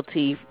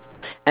loyalty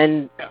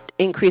and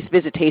increased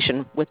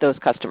visitation with those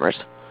customers.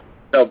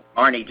 So,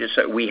 Arnie, just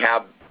so we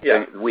have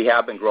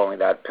been growing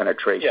that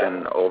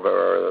penetration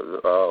over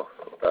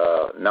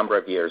a number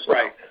of years now.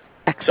 Right.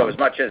 Excellent. So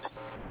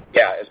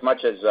as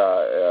much as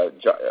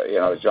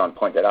John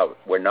pointed out,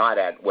 we're not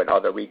at what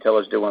other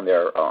retailers do in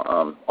their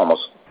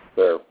almost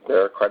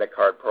their credit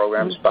card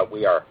programs, but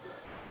we are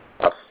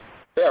a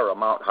fair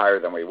amount higher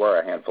than we were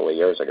a handful of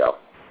years ago.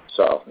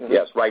 So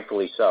yes,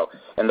 rightfully so.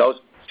 And those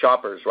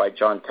shoppers, right,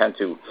 John, tend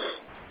to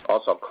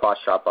also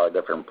cross-shop our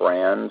different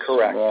brands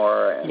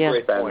more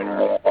and spend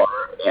more.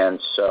 And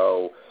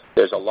so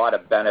there's a lot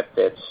of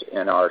benefits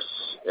in our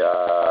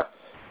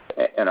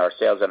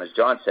sales. And as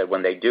John said,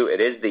 when they do,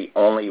 it is the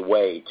only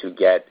way to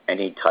get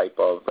any type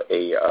of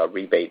a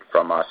rebate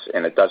from us,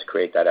 and it does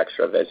create that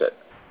extra visit.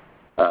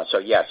 So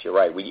yes, you're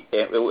right.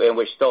 And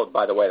we're still,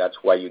 by the way, that's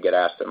why you get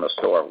asked in the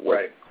store.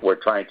 We're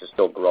trying to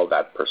still grow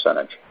that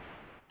percentage.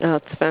 Oh,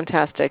 it's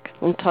fantastic.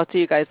 We'll talk to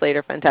you guys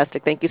later.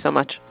 Fantastic. Thank you so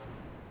much.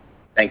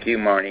 Thank you,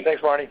 Marnie.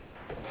 Thanks, Marnie.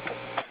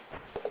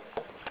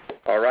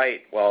 All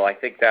right. Well, I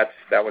think that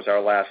was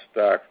our last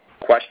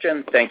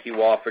question. Thank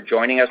you all for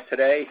joining us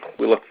today.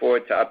 We look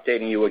forward to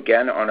updating you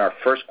again on our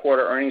first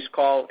quarter earnings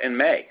call in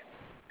May.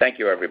 Thank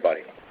you,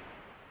 everybody.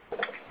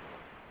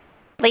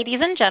 Ladies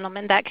and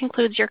gentlemen, that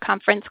concludes your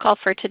conference call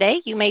for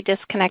today. You may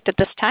disconnect at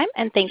this time,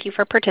 and thank you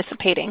for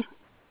participating.